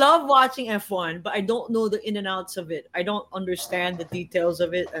 But I love watching F1, but I don't know the in and outs of it. I don't understand the details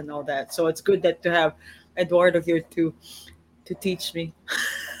of it and all that. So it's good that to have Eduardo here to teach me.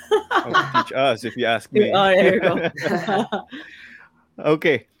 Teach us, if you ask me. Oh, there you go.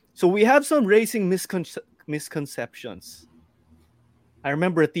 Okay, so we have some racing misconceptions. I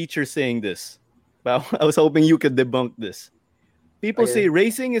remember a teacher saying this, but I was hoping you could debunk this. People say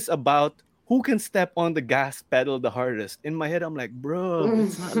racing is about who can step on the gas pedal the hardest. In my head, I'm like, bro,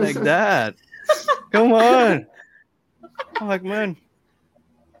 it's not like that. Come on. I'm like, man,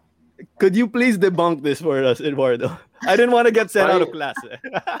 could you please debunk this for us, Eduardo? I didn't want to get sent out of class.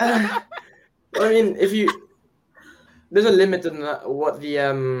 I mean, there's a limit on what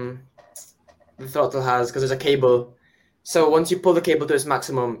the throttle has, because there's a cable. So once you pull the cable to its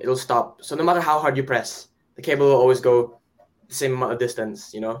maximum, it'll stop. So no matter how hard you press, the cable will always go the same amount of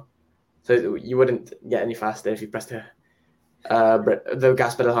distance, So you wouldn't get any faster if you pressed the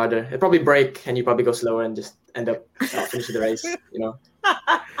gas pedal harder. It'd probably break, and you probably go slower and just end up not finishing the race,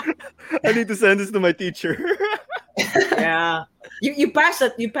 I need to send this to my teacher. Yeah. You passed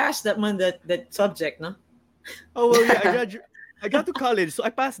that. You passed that subject, no? Oh well, yeah. I got to college, so I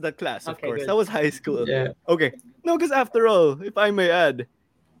passed that class. Of course, good. That was high school. Yeah. Okay. No, because after all, if I may add,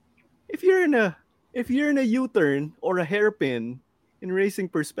 if you're in a U-turn or a hairpin in racing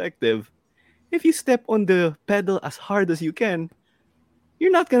perspective, if you step on the pedal as hard as you can,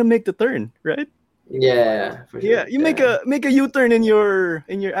 you're not gonna make the turn, right? Yeah, for sure. Yeah, you make a U-turn in your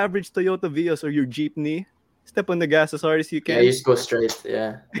average Toyota Vios or your jeepney. Step on the gas as hard as you can. Yeah, you just go straight.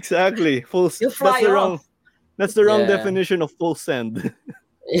 Yeah, exactly. Full. You'll fly off. That's the wrong definition of full send.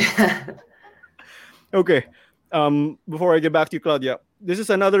 Yeah. Okay. Before I get back to you, Claudia, this is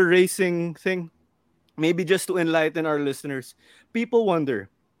another racing thing. Maybe just to enlighten our listeners, people wonder,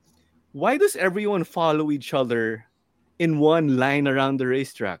 why does everyone follow each other in one line around the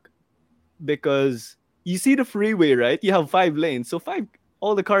racetrack? Because you see the freeway, right? You have 5 lanes. So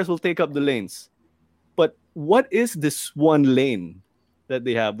all the cars will take up the lanes. But what is this one lane that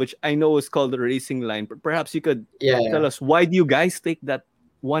they have, which I know is called the racing line? But perhaps you could tell us, why do you guys take that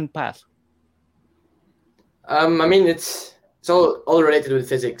one path? I mean, it's all related with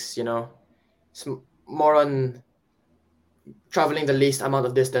physics, It's more on traveling the least amount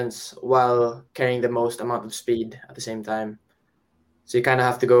of distance while carrying the most amount of speed at the same time. So you kind of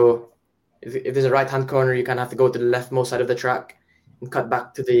have to go, if there's a right-hand corner, you kind of have to go to the leftmost side of the track and cut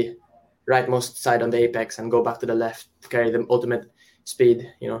back to the rightmost side on the apex and go back to the left to carry the ultimate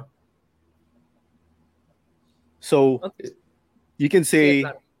speed, So you can say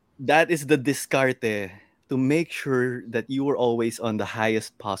that is the descarte to make sure that you are always on the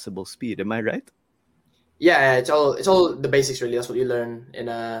highest possible speed. Am I right? Yeah, it's all the basics really. That's what you learn in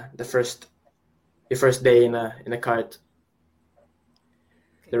your first day in a kart.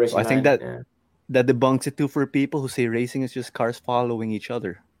 The racing I think that debunks it too for people who say racing is just cars following each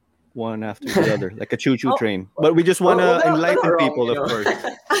other, one after the other, like a choo-choo train. But we just want to enlighten people, of course.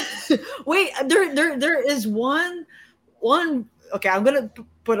 Wait, there is one. Okay, I'm gonna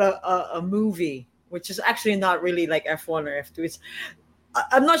put a movie, which is actually not really like F1 or F2.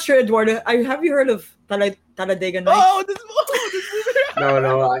 I'm not sure, Eduardo. Have you heard of Talladega Nights? Oh, this movie.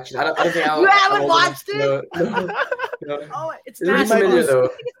 No, actually, I don't think you haven't watched it. No. Oh, it's really familiar though.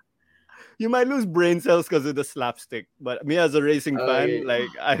 You might lose brain cells because of the slapstick, but me as a racing fan, like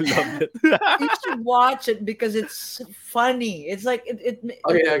I love it. You should watch it because it's funny. It's like it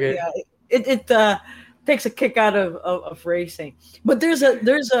yeah, it takes a kick out of racing. But there's a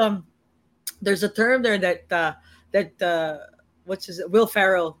term there that Will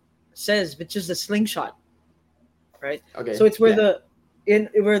Ferrell says, which is the slingshot, right? Okay. So it's where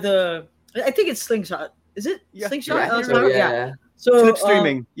I think it's slingshot. Is it slingshot? Yeah. So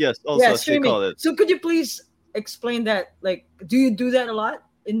slipstreaming, yes, also as they call it. So could you please explain that? Like, do you do that a lot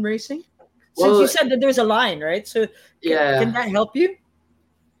in racing? Well, since you said that there's a line, right? So can that help you?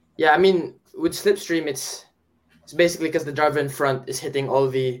 Yeah, I mean, with slipstream, it's basically because the driver in front is hitting all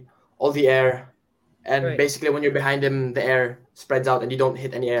the air, and basically when you're behind him, the air spreads out and you don't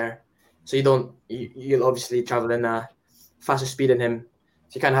hit any air, so you'll obviously travel in a faster speed than him.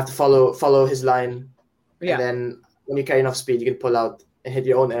 So you kind of have to follow his line, and then when you carry enough speed, you can pull out and hit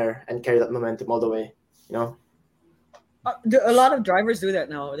your own air and carry that momentum all the way. A lot of drivers do that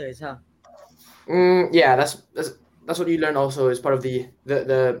nowadays, huh? Yeah, that's what you learn also as part of the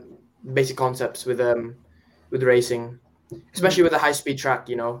basic concepts with racing, especially with a high speed track.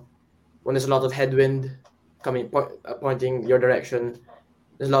 When there's a lot of headwind coming pointing your direction,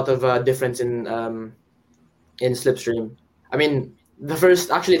 there's a lot of difference in in Slipstream. I mean, the first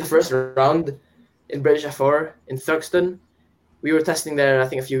round in British F4 in Thurkston, we were testing there I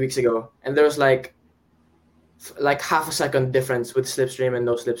think a few weeks ago, and there was like half a second difference with Slipstream and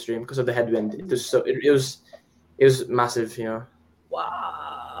no Slipstream because of the headwind. It was massive, you know.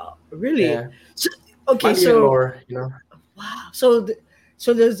 Wow, really? Yeah. So, okay, Might be even more, you know. wow.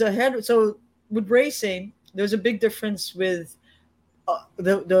 So there's a head. So with racing, there's a big difference with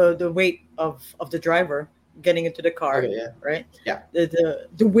the weight of the driver getting into the car, Okay, yeah. right? Yeah.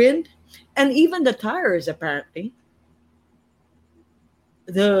 The wind, and even the tires apparently.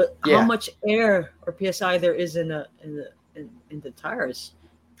 How Yeah. much air or psi there is in the tires.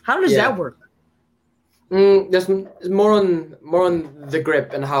 How does Yeah. that work? There's more on the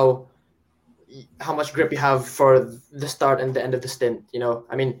grip and how much grip you have for the start and the end of the stint. You know,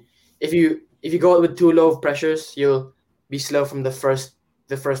 I mean, if you go out with too low of pressures, you'll be slow from the first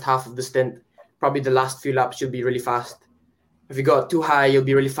half of the stint. Probably the last few laps you'll be really fast. If you go out too high, you'll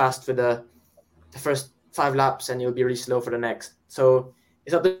be really fast for the first 5 laps, and you'll be really slow for the next. So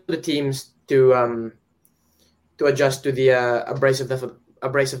it's up to the teams to adjust to the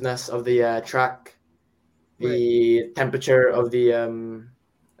abrasiveness of the track, the temperature of the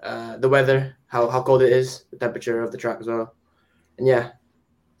weather, how cold it is, the temperature of the track as well, and yeah,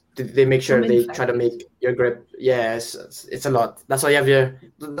 they make sure they try to make your grip. Yeah, it's a lot. That's why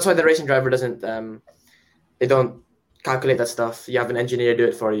that's why the racing driver doesn't they don't calculate that stuff. You have an engineer do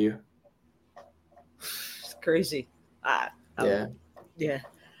it for you. It's crazy. Yeah. Yeah.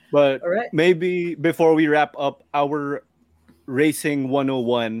 But All right. maybe before we wrap up our Racing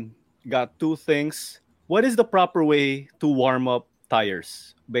 101, got 2 things. What is the proper way to warm up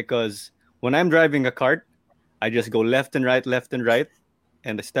tires? Because when I'm driving a kart, I just go left and right,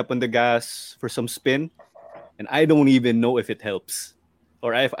 and I step on the gas for some spin, and I don't even know if it helps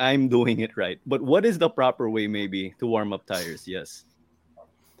or if I'm doing it right. But what is the proper way maybe to warm up tires? Yes.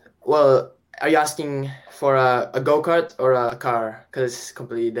 Well, are you asking for a go-kart or a car? Because it's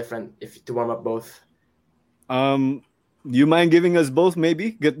completely different if to warm up both. Do you mind giving us both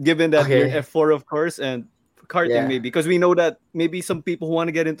maybe? Given that Okay. you're F4, of course, and karting Yeah. maybe. Because we know that maybe some people who want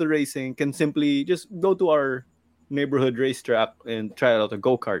to get into racing can simply just go to our neighborhood racetrack and try out a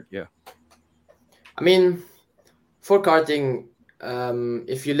go-kart. Yeah. I mean, for karting,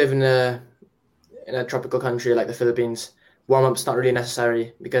 if you live in a tropical country like the Philippines, warm-up's not really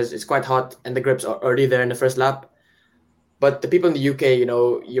necessary because it's quite hot and the grips are already there in the first lap. But the people in the UK, you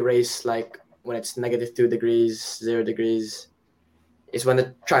know, you race like when it's -2 degrees, 0 degrees. It's when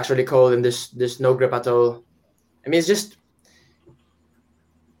the track's really cold and there's no grip at all. I mean,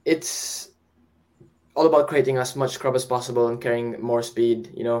 it's all about creating as much scrub as possible and carrying more speed.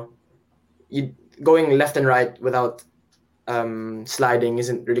 You know, you going left and right without sliding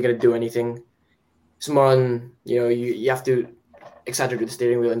isn't really gonna do anything. It's more on, you know, you have to exaggerate the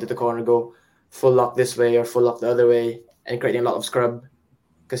steering wheel into the corner, go full lock this way or full lock the other way, and creating a lot of scrub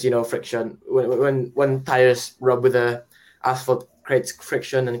because, you know, friction. When tires rub with the asphalt, creates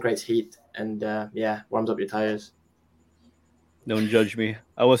friction and creates heat, and warms up your tires. Don't judge me.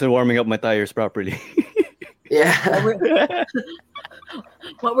 I wasn't warming up my tires properly. Yeah.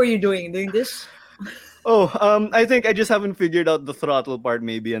 What were you doing? Doing this? I think I just haven't figured out the throttle part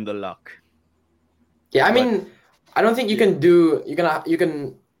maybe and the lock. Yeah, I mean, I don't think you can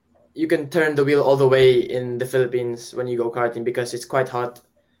turn the wheel all the way in the Philippines when you go karting because it's quite hot.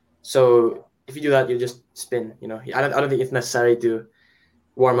 So if you do that, you just spin. You know, I don't think it's necessary to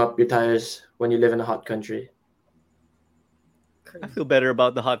warm up your tires when you live in a hot country. I feel better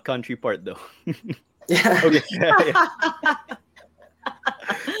about the hot country part though. Yeah. Okay.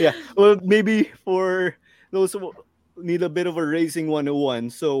 Yeah. Well, maybe for those who need a bit of a racing 101.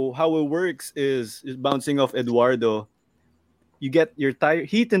 So how it works is bouncing off Eduardo. You get your tire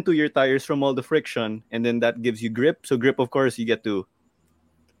heat into your tires from all the friction, and then that gives you grip. So grip, of course, you get to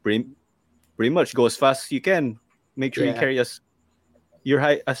pretty much go as fast as you can. Make sure you carry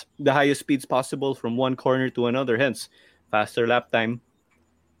the highest speeds possible from one corner to another. Hence, faster lap time.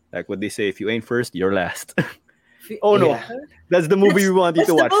 Like what they say, if you ain't first, you're last. Oh no, that's the movie we want you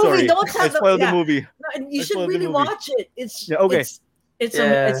to watch. Sorry, I spoiled the movie. No, you should really watch it. It's okay.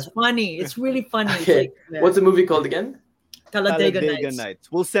 It's funny. It's really funny. Okay. What's the movie called again? Talladega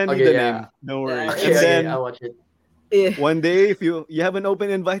Nights. We'll send you the name. Don't worry. Okay, and then I'll watch it. One day, if you have an open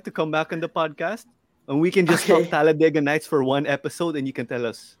invite to come back on the podcast, and we can just talk Talladega Nights for one episode, and you can tell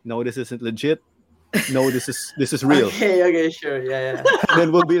us, no, this isn't legit. No, this is real. Okay, sure, yeah. And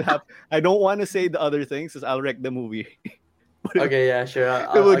then we'll be happy. I don't want to say the other things, because I'll wreck the movie. Okay, yeah, sure.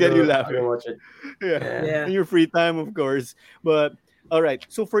 It will get you laughing. I'll watch it. Yeah. In your free time, of course. But all right.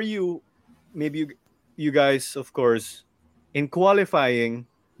 So for you, maybe you guys, of course, in qualifying,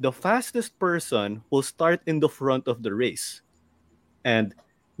 the fastest person will start in the front of the race. And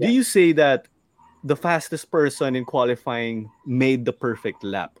do Yeah. you say that the fastest person in qualifying made the perfect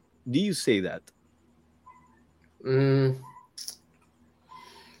lap? Do you say that? Mm,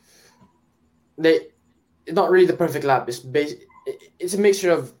 it's not really the perfect lap. It's a mixture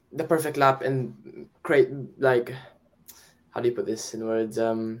of the perfect lap and create, like, how do you put this in words?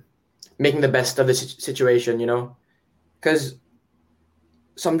 Making the best of the situation, because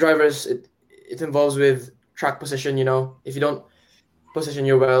some drivers it involves with track position. If you don't position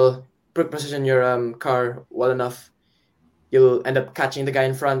your car well enough, you'll end up catching the guy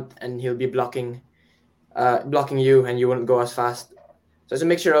in front, and he'll be blocking you, and you won't go as fast. So it's a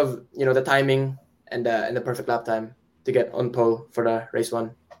mixture of the timing and the perfect lap time to get on pole for the race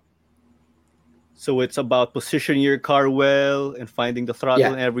one. So it's about positioning your car well and finding the throttle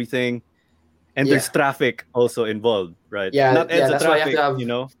Yeah. and everything. And there's traffic also involved, right? Yeah, Not ends the that's why you have traffic,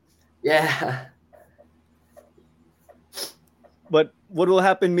 to have. Yeah. But what will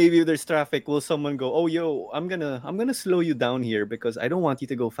happen maybe if there's traffic? Will someone go, "Oh, yo, I'm gonna slow you down here because I don't want you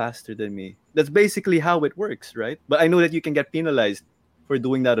to go faster than me." That's basically how it works, right? But I know that you can get penalized for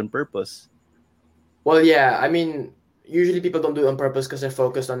doing that on purpose. Well, yeah. I mean, usually people don't do it on purpose because they're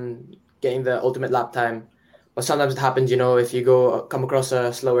focused on getting the ultimate lap time. But sometimes it happens, if you come across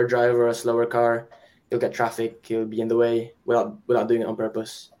a slower driver or a slower car, you'll get traffic, you'll be in the way without doing it on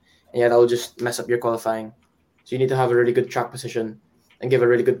purpose. And yeah, that'll just mess up your qualifying. So you need to have a really good track position and give a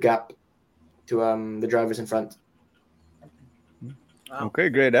really good gap to the drivers in front. Wow. Okay,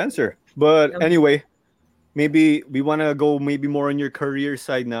 great answer. But anyway, maybe we want to go maybe more on your career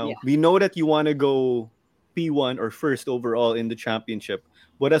side now. Yeah. We know that you want to go P1 or first overall in the championship.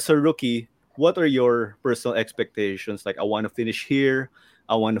 But as a rookie, what are your personal expectations? Like, I want to finish here.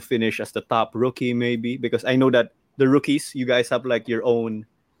 I want to finish as the top rookie maybe. Because I know that the rookies, you guys have like your own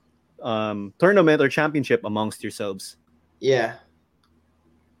tournament or championship amongst yourselves. Yeah.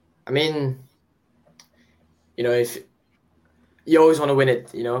 I mean, if you always want to win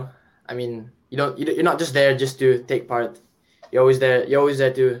it, I mean, you're not just there just to take part. You're always there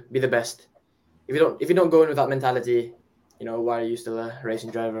to be the best. If you don't go in with that mentality, why are you still a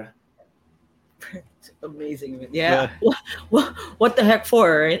racing driver? It's amazing. Yeah. What the heck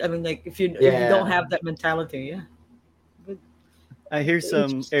for, right? I mean, like, if you don't have that mentality, yeah. I hear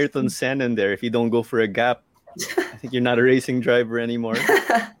some Ayrton Senna in there. If you don't go for a gap, I think you're not a racing driver anymore.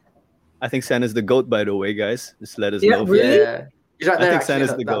 I think Senna's the GOAT, by the way, guys. Just let us know. Really? Yeah. He's right there, I think actually, Senna's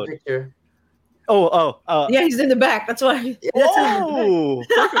the that GOAT. picture. Yeah, he's in the back. That's why. Oh,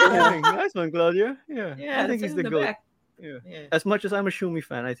 nice one, Claudia. Yeah, Yeah, I think he's the GOAT. back. Yeah. Yeah. As much as I'm a Schumi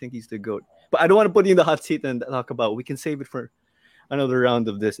fan, I think he's the GOAT. But I don't want to put you in the hot seat and talk about. We can save it for another round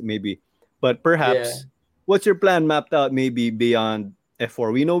of this, maybe. But perhaps, what's your plan mapped out? Maybe beyond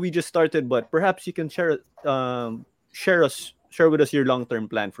F4. We know we just started, but perhaps you can share with us your long-term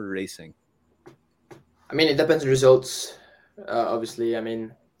plan for racing. I mean, it depends on results. Obviously, I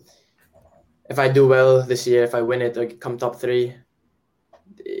mean, if I do well this year, if I win it or come top 3,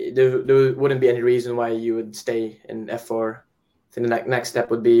 there wouldn't be any reason why you would stay in F4. I think the next step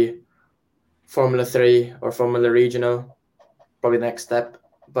would be Formula 3 or Formula Regional, probably the next step.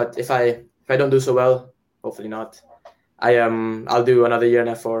 But if I don't do so well, hopefully not, I'll do another year in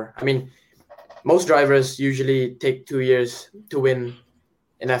F4. I mean, most drivers usually take 2 years to win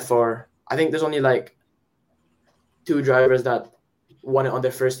in F4. I think there's only like 2 drivers that won it on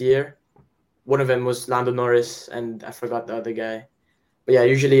their first year. One of them was Lando Norris, and I forgot the other guy. But yeah,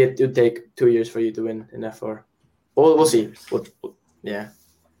 usually it would take 2 years for you to win in F4. We'll see. Yeah.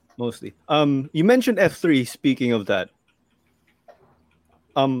 Mostly. You mentioned F3. Speaking of that,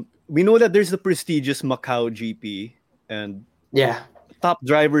 we know that there's the prestigious Macau GP, and top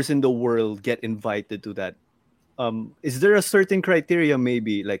drivers in the world get invited to that. Is there a certain criteria?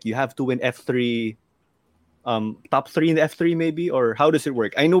 Maybe like you have to win F3, top 3 in the F3, maybe, or how does it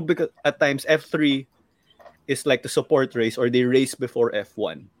work? I know because at times F3 is like the support race, or they race before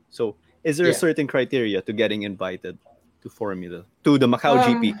F1. So, is there a certain criteria to getting invited to the Macau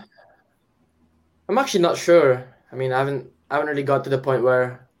GP? I'm actually not sure. I mean, I haven't really got to the point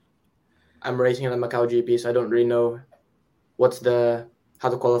where I'm racing in the Macau GP, so I don't really know how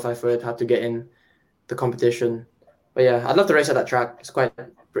to qualify for it, how to get in the competition. But yeah, I'd love to race at that track. It's quite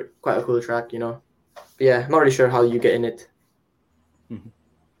a cool track, But yeah, I'm not really sure how you get in it. Mm-hmm.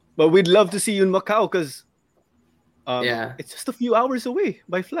 But we'd love to see you in Macau because it's just a few hours away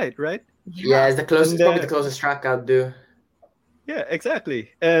by flight, right? Yeah, it's probably the closest track I'd do. Yeah,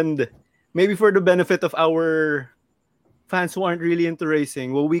 exactly. And maybe for the benefit of our fans who aren't really into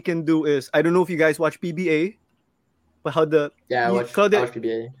racing, what we can do is, I don't know if you guys watch PBA, but how the Yeah, I watch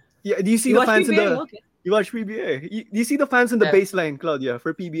PBA. Yeah, do you see You the watch fans in PBA? the Okay. you watch PBA? Do you see the fans in the Yeah. baseline, Claudia,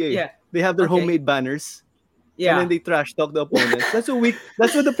 for PBA? Yeah. They have their Okay. homemade banners. Yeah. And then they trash talk the opponents. That's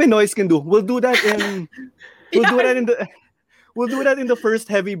what the Pinoys can do. We'll do that in the first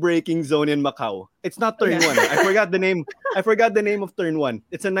heavy braking zone in Macau. It's not turn Yeah. 1. I forgot the name. I forgot the name of turn 1.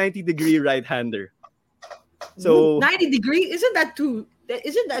 It's a 90-degree right-hander. So 90-degree? Isn't that too?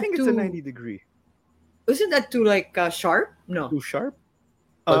 Isn't that I think too? it's a 90-degree. Isn't that too like sharp? No. Too sharp?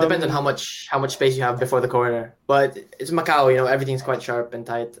 Well, it depends on how much space you have before the corner. But it's Macau, everything's quite sharp and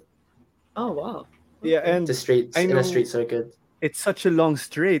tight. Oh wow. Yeah, and It's a street I in know- a street circuit. it's such a long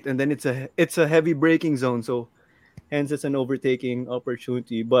straight, and then it's a heavy braking zone, so hence it's an overtaking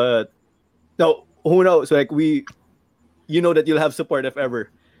opportunity. But no, who knows? Like you know that you'll have support if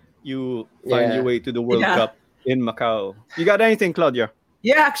ever you find Yeah. your way to the World Yeah. Cup in Macau. You got anything, Claudia?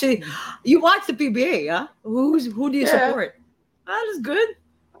 Yeah, actually, you watch the PBA, huh? Who do you Yeah. support? That is good.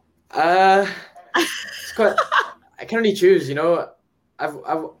 It's quite. I can only choose.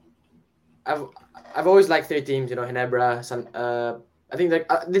 I've always liked 3 teams. Ginebra, I think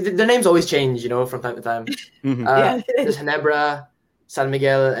the names always change. From time to time. Mhm. Yeah. There's Ginebra, San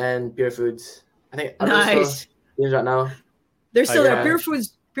Miguel, and Pure Foods. I think are those Nice. still teams right now. They're still yeah. there.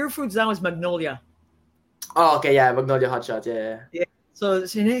 Pure Foods now is Magnolia. Oh, okay, yeah, Magnolia Hotshot, yeah. So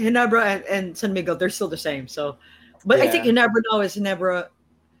it's Ginebra and San Miguel, they're still the same. So, but I think Yeah. Ginebra now is Ginebra.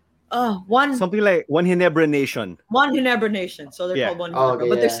 One Something like one Ginebra Nation. Ginebra Nation. So they're Yeah. called one Oh, Ginebra, okay,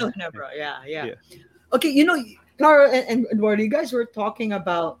 but they're yeah. still Ginebra. Yeah. Yeah. Okay, Clara and Eduardo, you guys were talking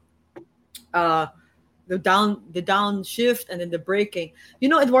about the downshift and then the braking.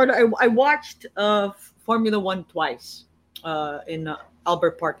 Eduardo, I watched Formula One twice in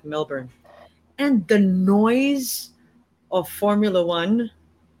Albert Park, Melbourne, and the noise of Formula One.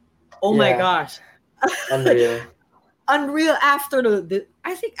 Oh my Yeah. gosh. Unreal. After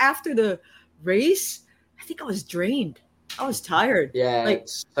I think after the race, I think I was drained. I was tired. Yeah, Like,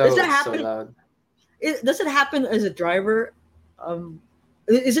 it's does that so happen? loud. Does it happen as a driver?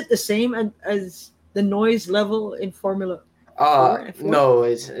 Is it the same as the noise level in Formula? F4? No,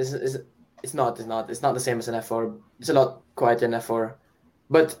 it's not. It's not the same as an F4. It's a lot quieter in F4.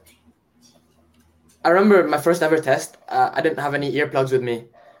 But I remember my first ever test. I didn't have any earplugs with me,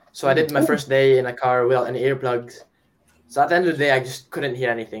 so I did my first day in a car without any earplugs. So at the end of the day, I just couldn't hear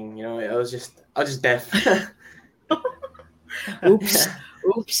anything. I was just deaf. Oops.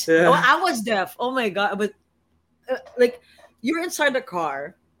 Oops. Yeah. Oh, I was deaf. Oh my god. But like, you're inside the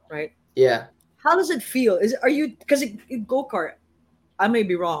car, right? Yeah. How does it feel? Are you, because in go-kart, I may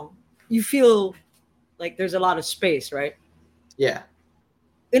be wrong, you feel like there's a lot of space, right? Yeah.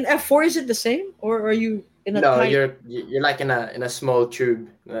 In F4, is it the same, or are you in a No, tight? you're like in a small tube,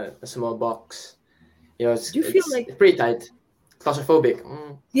 a small box. It's Do you feel like- it's pretty tight, claustrophobic.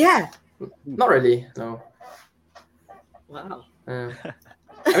 Yeah. Not really. No. Wow.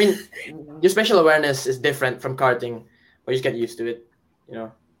 I mean, your spatial awareness is different from karting, but you just get used to it.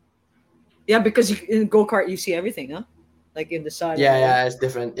 Yeah, because in go-kart you see everything, huh? Like in the side. Yeah, it's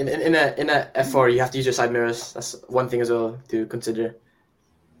different. In a F4, you have to use your side mirrors. That's one thing as well to consider.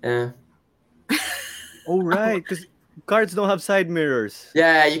 Oh right, because cards don't have side mirrors.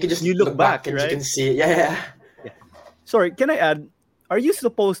 Yeah, you can just You look back, and right? you can see. Yeah. Sorry, can I add? Are you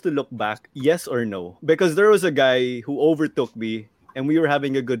supposed to look back? Yes or no? Because there was a guy who overtook me, and we were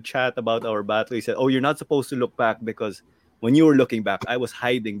having a good chat about our battle. He said, "Oh, you're not supposed to look back because when you were looking back, I was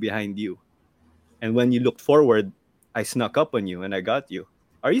hiding behind you, and when you looked forward, I snuck up on you and I got you."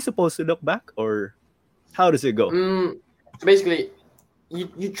 Are you supposed to look back, or how does it go? So basically,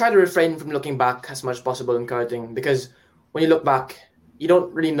 you try to refrain from looking back as much as possible in karting, because when you look back, you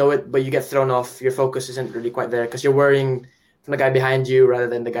don't really know it, but you get thrown off. Your focus isn't really quite there because you're worrying from the guy behind you rather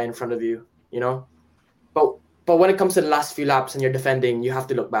than the guy in front of you. But when it comes to the last few laps and you're defending, you have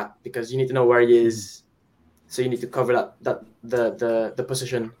to look back because you need to know where he is. So you need to cover the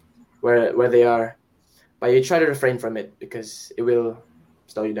position where they are. But you try to refrain from it because it will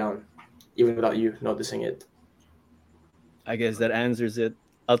slow you down, even without you noticing it. I guess that answers it.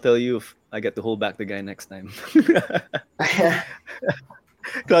 I'll tell you if I get to hold back the guy next time.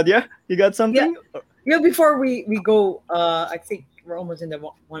 Claudia, you got something? Before we go, I think we're almost in the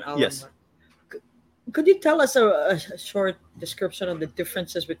 1 hour Yes. mark. Could you tell us a short description of the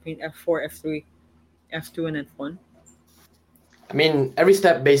differences between F4, F3, F2, and F1? I mean, every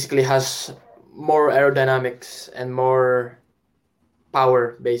step basically has more aerodynamics and more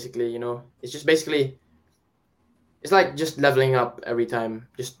power, basically, It's just basically, it's like just leveling up every time.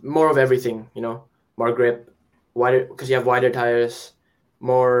 Just more of everything, more grip, wider because you have wider tires,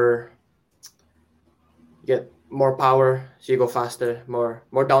 more you get more power, so you go faster, more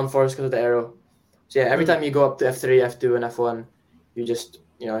downforce because of the aero. So yeah, every time you go up to F3, F2, and F1, you just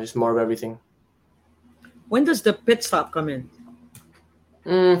just more of everything. When does the pit stop come in?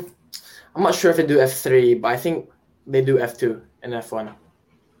 I'm not sure if they do F3, but I think they do F2 and F1.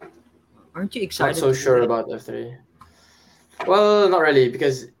 Aren't you excited? Not so sure about F3. Well, not really,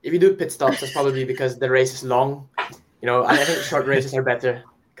 because if you do pit stops, that's probably because the race is long. I think short races are better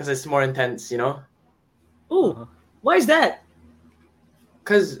because it's more intense. Oh, why is that?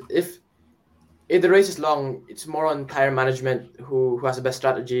 Because if the race is long, it's more on tire management, who has the best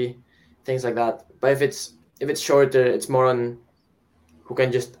strategy, things like that. But if it's shorter, it's more on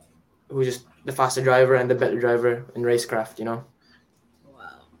who's just the faster driver and the better driver in racecraft. Wow.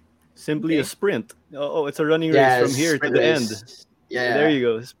 Simply a sprint. Oh, it's a running race from here to the end. Yeah. There you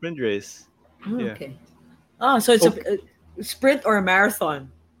go, sprint race. Yeah. Okay. Oh, so it's a sprint or a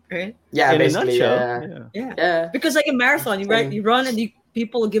marathon, right? Yeah, In a basically. nutshell. Yeah. Because like a marathon, you run and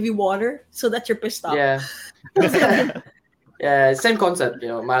people will give you water, so that's your pit stop. Yeah. Yeah, same concept.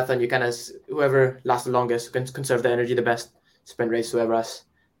 Marathon, you kind of whoever lasts the longest can conserve the energy the best. Sprint race, whoever has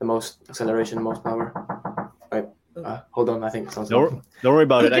the most acceleration, the most power. Right. Hold on, I think someone's Don't worry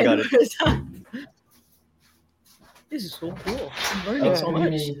about it. I got it. This is so cool. I'm learning so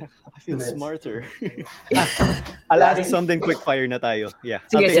much. I feel smarter. I'll ask something quick fire na tayo. Yeah.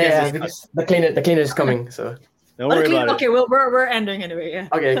 Because the cleaner is coming, so don't worry about it. Okay, we're ending anyway. Yeah.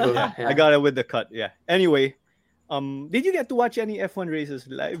 Okay, cool. Yeah. I got it with the cut. Yeah. Anyway, did you get to watch any F1 races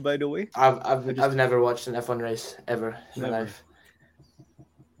live, by the way? I've never watched an F1 race ever in my life.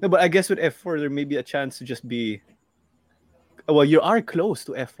 No, but I guess with F4 there may be a chance to just be. Well, you are close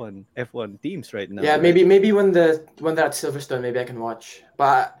to F1 teams right now. Yeah, right? maybe when they're at Silverstone, maybe I can watch.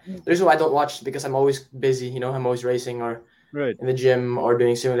 But the reason why I don't watch because I'm always busy. I'm always racing or in the gym or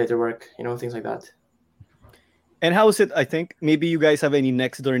doing simulator work. Things like that. And how is it? I think maybe you guys have any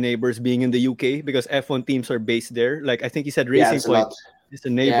next door neighbors being in the UK because F1 teams are based there. Like I think you said, Racing Point is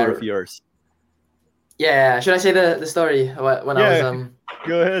a neighbor of yours. Yeah, should I say the story when I was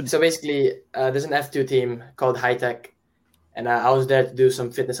Go ahead. So basically, there's an F2 team called High Tech, and I was there to do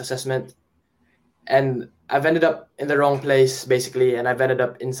some fitness assessment, and I've ended up in the wrong place basically, and I've ended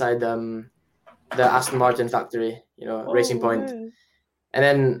up inside the Aston Martin factory, Racing Point, and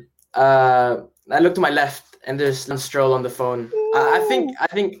then I looked to my left, and there's Lance Stroll on the phone. I think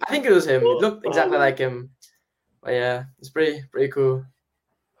it was him. It looked exactly like him. But yeah, it's pretty cool.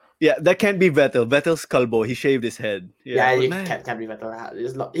 Yeah, that can't be Vettel. Vettel's Calbo. He shaved his head. Yeah, you can't be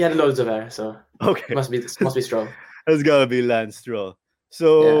Vettel. He had loads of hair, so okay, must be Stroll. It's gotta be Lance Stroll.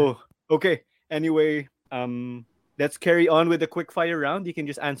 So okay. Anyway, let's carry on with the quick fire round. You can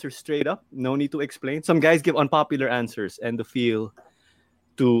just answer straight up. No need to explain. Some guys give unpopular answers and the feel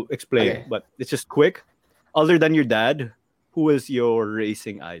to explain, but it's just quick. Other than your dad, who is your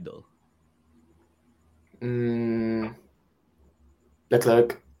racing idol?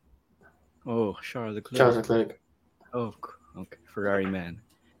 Leclerc. Oh, Charles Leclerc. Charles Leclerc. Oh, okay. Ferrari man.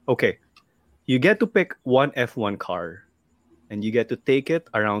 Okay. You get to pick one F1 car and you get to take it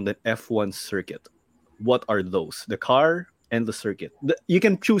around an F1 circuit. What are those? The car and the circuit. You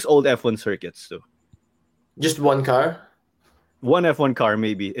can choose old F1 circuits too. Just one car? One F1 car,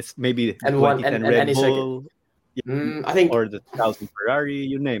 maybe. It's maybe and 2010 Red any Bull. Yeah. I think, or the 2000 Ferrari,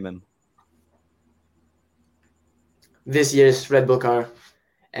 you name them. This year's Red Bull car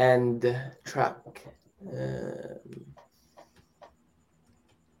and track. It's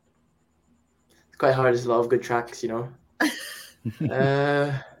quite hard. There's a lot of good tracks,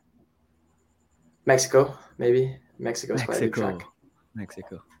 Mexico, maybe. Mexico's quite a good track.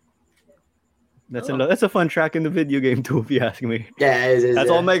 Mexico. That's a fun track in the video game too, if you ask me. Yeah, it is. That's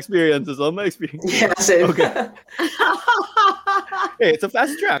all my experience. Yeah, same. Okay. Hey, it's a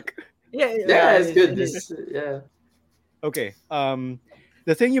fast track. Yeah, it's good. Yeah. Okay.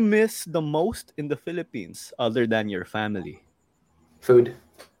 The thing you miss the most in the Philippines, other than your family? Food.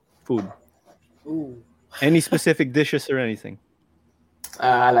 Ooh. Any specific dishes or anything?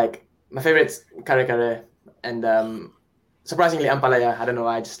 Like my favorite's kare kare and surprisingly ampalaya. I don't know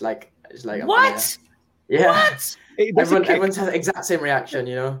why. I just like ampalaya. What? Yeah. What? Hey, everyone has the exact same reaction,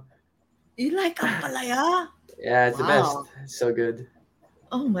 You like ampalaya? Yeah, it's the best. It's so good.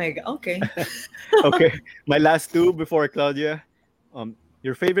 Oh my god. Okay. Okay. My last two before Claudia.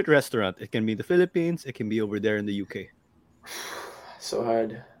 Your favorite restaurant. It can be the Philippines. It can be over there in the UK. So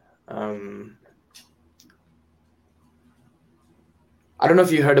hard. I don't know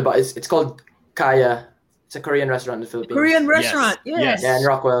if you heard about it. It's called Kaya. It's a Korean restaurant in the Philippines. Korean restaurant. Yes. Yeah, in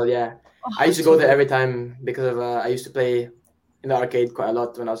Rockwell. Yeah. I used to go there every time because of I used to play in the arcade quite a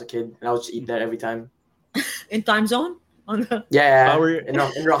lot when I was a kid, and I would just eat there every time. In Time Zone? On the Yeah, Power- in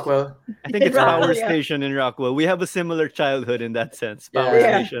Rockwell. I think it's In Power Rockwell, yeah. Station in Rockwell. We have a similar childhood in that sense. Power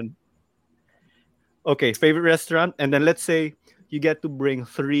Yeah. Station. Okay, favorite restaurant, and then let's say you get to bring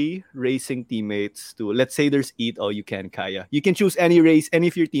 3 racing teammates to. Let's say there's Eat All You Can Kaya. You can choose any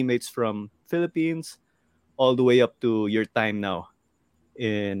of your teammates from Philippines, all the way up to your time now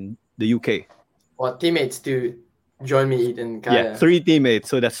in the UK. What teammates to join me eat in Yeah, Kaya? 3 teammates.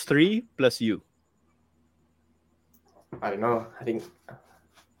 So that's 3 plus you. I don't know. I don't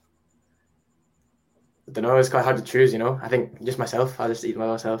know. It's quite hard to choose. I think just myself. I'll just eat by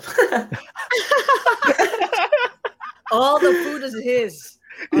myself. all the food is his.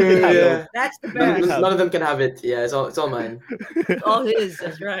 Yeah. That's the None, best. none of them can have it. Yeah, it's all mine. All his.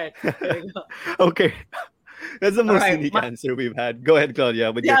 That's right. There you go. Okay. That's the most Alright, unique my- answer we've had. Go ahead,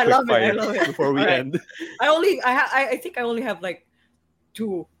 Claudia, with Yeah, your I quick love it. I fire love it. before we Alright. end. I think I only have like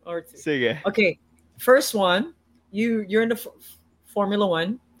 2 or 3. Sige. Okay, first one. You're in the Formula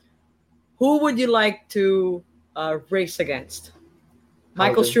One. Who would you like to race against?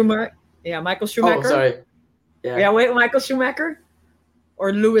 Michael Hamilton. Schumacher. Yeah, Michael Schumacher. Oh, sorry. Yeah, Yeah, wait, Michael Schumacher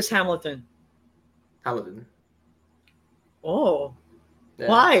or Lewis Hamilton? Hamilton. Oh, Yeah.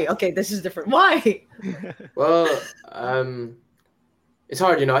 why? Okay, this is different. Why? Well, it's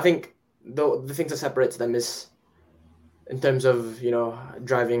hard. I think the things that separates them is in terms of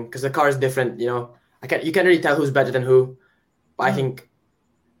driving, because the car is different. You can't really tell who's better than who. But I think,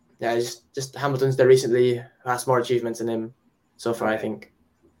 yeah, it's just Hamilton's there recently who has more achievements than him so far. I think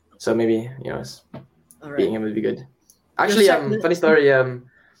so. Maybe it's All beating right. him would be good. Actually, second- funny story. Go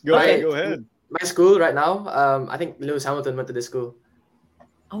Okay. ahead, go ahead. My school right now. I think Lewis Hamilton went to this school.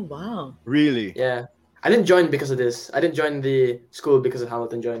 Oh wow. Really? Yeah, I didn't join because of this. I didn't join the school because of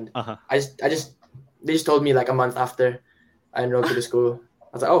Hamilton joined. Uh-huh. They just told me like a month after I enrolled to the school. I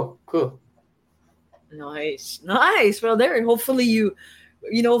was like, oh, cool. Nice. Well, there. Hopefully, you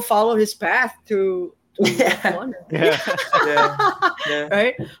follow his path to Yeah. F1. Yeah. Yeah.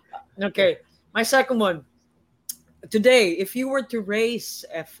 Right. Okay. My second one. Today, if you were to race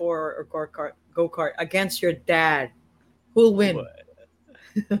F4 or go-kart against your dad, who'll win? What?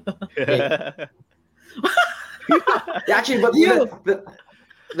 Yeah, actually, but You.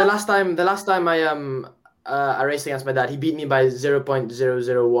 the last time I raced against my dad, he beat me by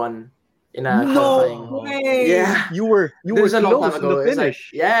 0.001 in a No qualifying. way. Yeah. you were It was a long close time in ago. the It's like,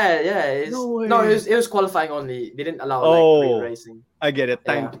 finish. yeah. No way. It was qualifying only. They didn't allow Oh. like real racing. I get it.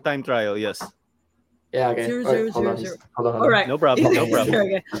 Time Yeah. time trial, yes. Yeah, okay. Zero, Alright, zero, hold on. zero, Hold on. All right. No problem. No problem.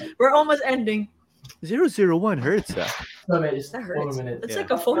 Okay. We're almost ending. 001 hurts. No, mate, just That 1 hurts. minute. It's Yeah.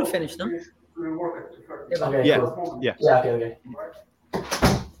 like a photo finish, no? Okay, Yeah. cool. Yeah. Yeah, okay.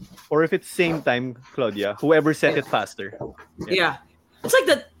 Or if it's same time, Claudia, whoever set it faster. Yeah. It's like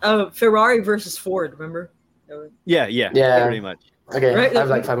the Ferrari versus Ford. Remember? Yeah. Yeah. Pretty much. Okay, Right, I have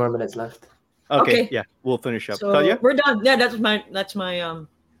like 5 more minutes left. Okay, Okay. yeah, we'll finish up. So Claudia? we're done. Yeah, that's my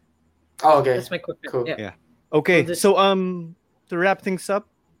Oh, okay. that's my quick. Cool. Yeah. Okay, this- so to wrap things up,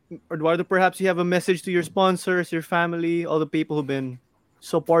 Eduardo, perhaps you have a message to your sponsors, your family, all the people who've been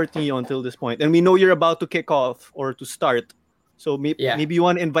supporting you until this point. And we know you're about to kick off or to start. So Yeah. maybe you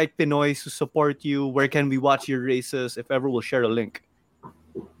want to invite Pinoys to support you. Where can we watch your races? If ever, we'll share a link.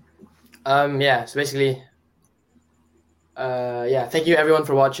 Yeah, so basically thank you everyone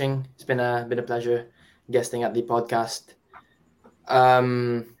for watching. It's been a pleasure guesting at the podcast.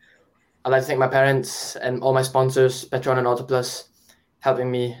 I'd like to thank my parents and all my sponsors, Petron and Autoplus, helping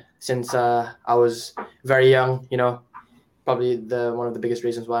me since I was very young, probably one of the biggest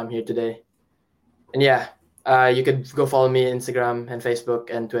reasons why I'm here today. And yeah, you could go follow me Instagram and Facebook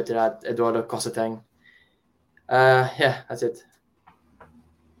and Twitter at Eduardo Cosateng. Yeah, that's it.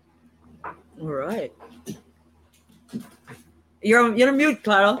 All right. You're on mute,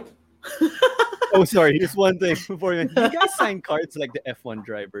 Claro. Oh, sorry. Here's one thing before you guys sign cards like the F1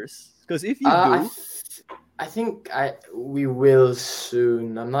 drivers? Because if you do, I think we will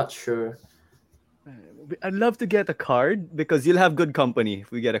soon. I'm not sure. I'd love to get a card because you'll have good company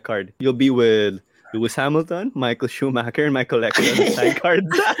if we get a card. You'll be with Lewis Hamilton, Michael Schumacher, and Michael Lexon sign cards.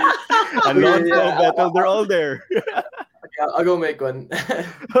 Alonso, Yeah. Vettel, they're all there. Okay, I'll go make one.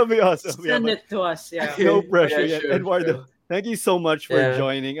 That'll be awesome. Send it to us. Yeah. No pressure. Yeah, sure, Eduardo, sure. thank you so much for Yeah.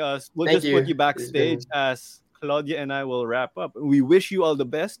 joining us. We'll Thank just you. put you backstage as Claudia and I will wrap up. We wish you all the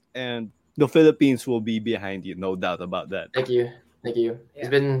best, and the Philippines will be behind you, no doubt about that. Thank you. Yeah. It's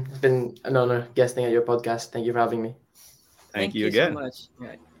been an honor guesting at your podcast. Thank you for having me. Thank you so again. much.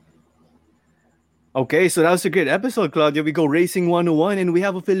 Right. Okay, so that was a great episode, Claudia. We go racing 101, and we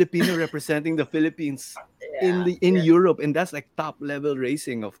have a Filipino representing the Philippines in Yeah. Europe, and that's like top level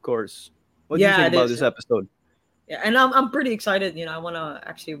racing, of course. What do you Yeah, think it about is. this episode? Yeah, and I'm pretty excited. I want to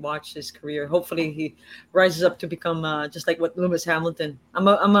actually watch his career. Hopefully, he rises up to become just like what Lewis Hamilton. I'm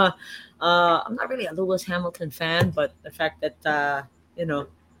not really a Lewis Hamilton fan, but the fact that you know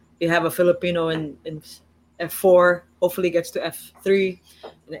we have a Filipino in F4, hopefully gets to F3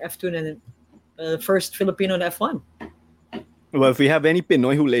 and F2, and then first Filipino in F1. Well, if we have any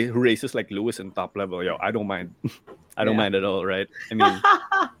Pinoy who races like Lewis in top level, I don't mind. I don't Yeah. mind at all, right? I mean,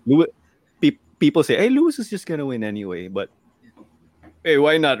 Lewis, people say, "Hey, Lewis is just gonna win anyway," but hey,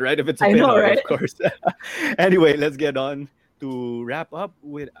 why not, right? If it's a I know, Pinoy, right? of course. Anyway, let's get on to wrap up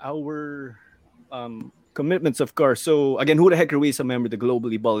with our commitments, of course. So again, Who the Heck Are We is a member of the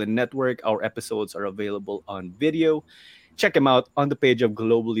Globally Ballin Network. Our episodes are available on video. Check them out on the page of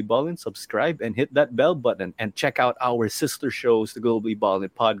Globally Ballin. Subscribe and hit that bell button. And check out our sister shows, the Globally Ballin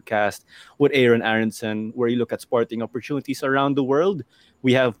podcast with Aaron Aronson, where you look at sporting opportunities around the world.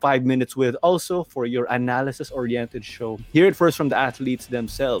 We have 5 minutes with also for your analysis-oriented show. Hear it first from the athletes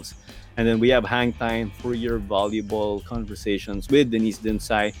themselves. And then we have Hang Time for your volleyball conversations with Denise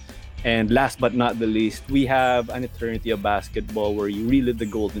Dinsay. And last but not the least, we have An Eternity of Basketball, where you relive the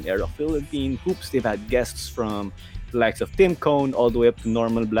golden era of Philippine hoops. They've had guests from the likes of Tim Cone all the way up to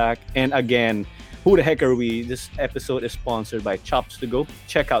Norman Black. And again, Who the Heck Are We? This episode is sponsored by Chops to Go.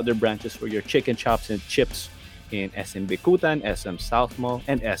 Check out their branches for your chicken chops and chips in SM Bikutan, SM South Mall,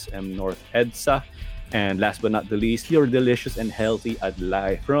 and SM North EDSA. And last but not the least, your delicious and healthy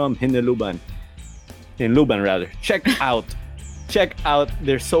adlay from Hinuluban. Hinluban, rather. Check out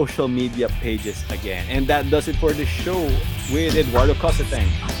their social media pages again. And that does it for the show with Eduardo Cosateng.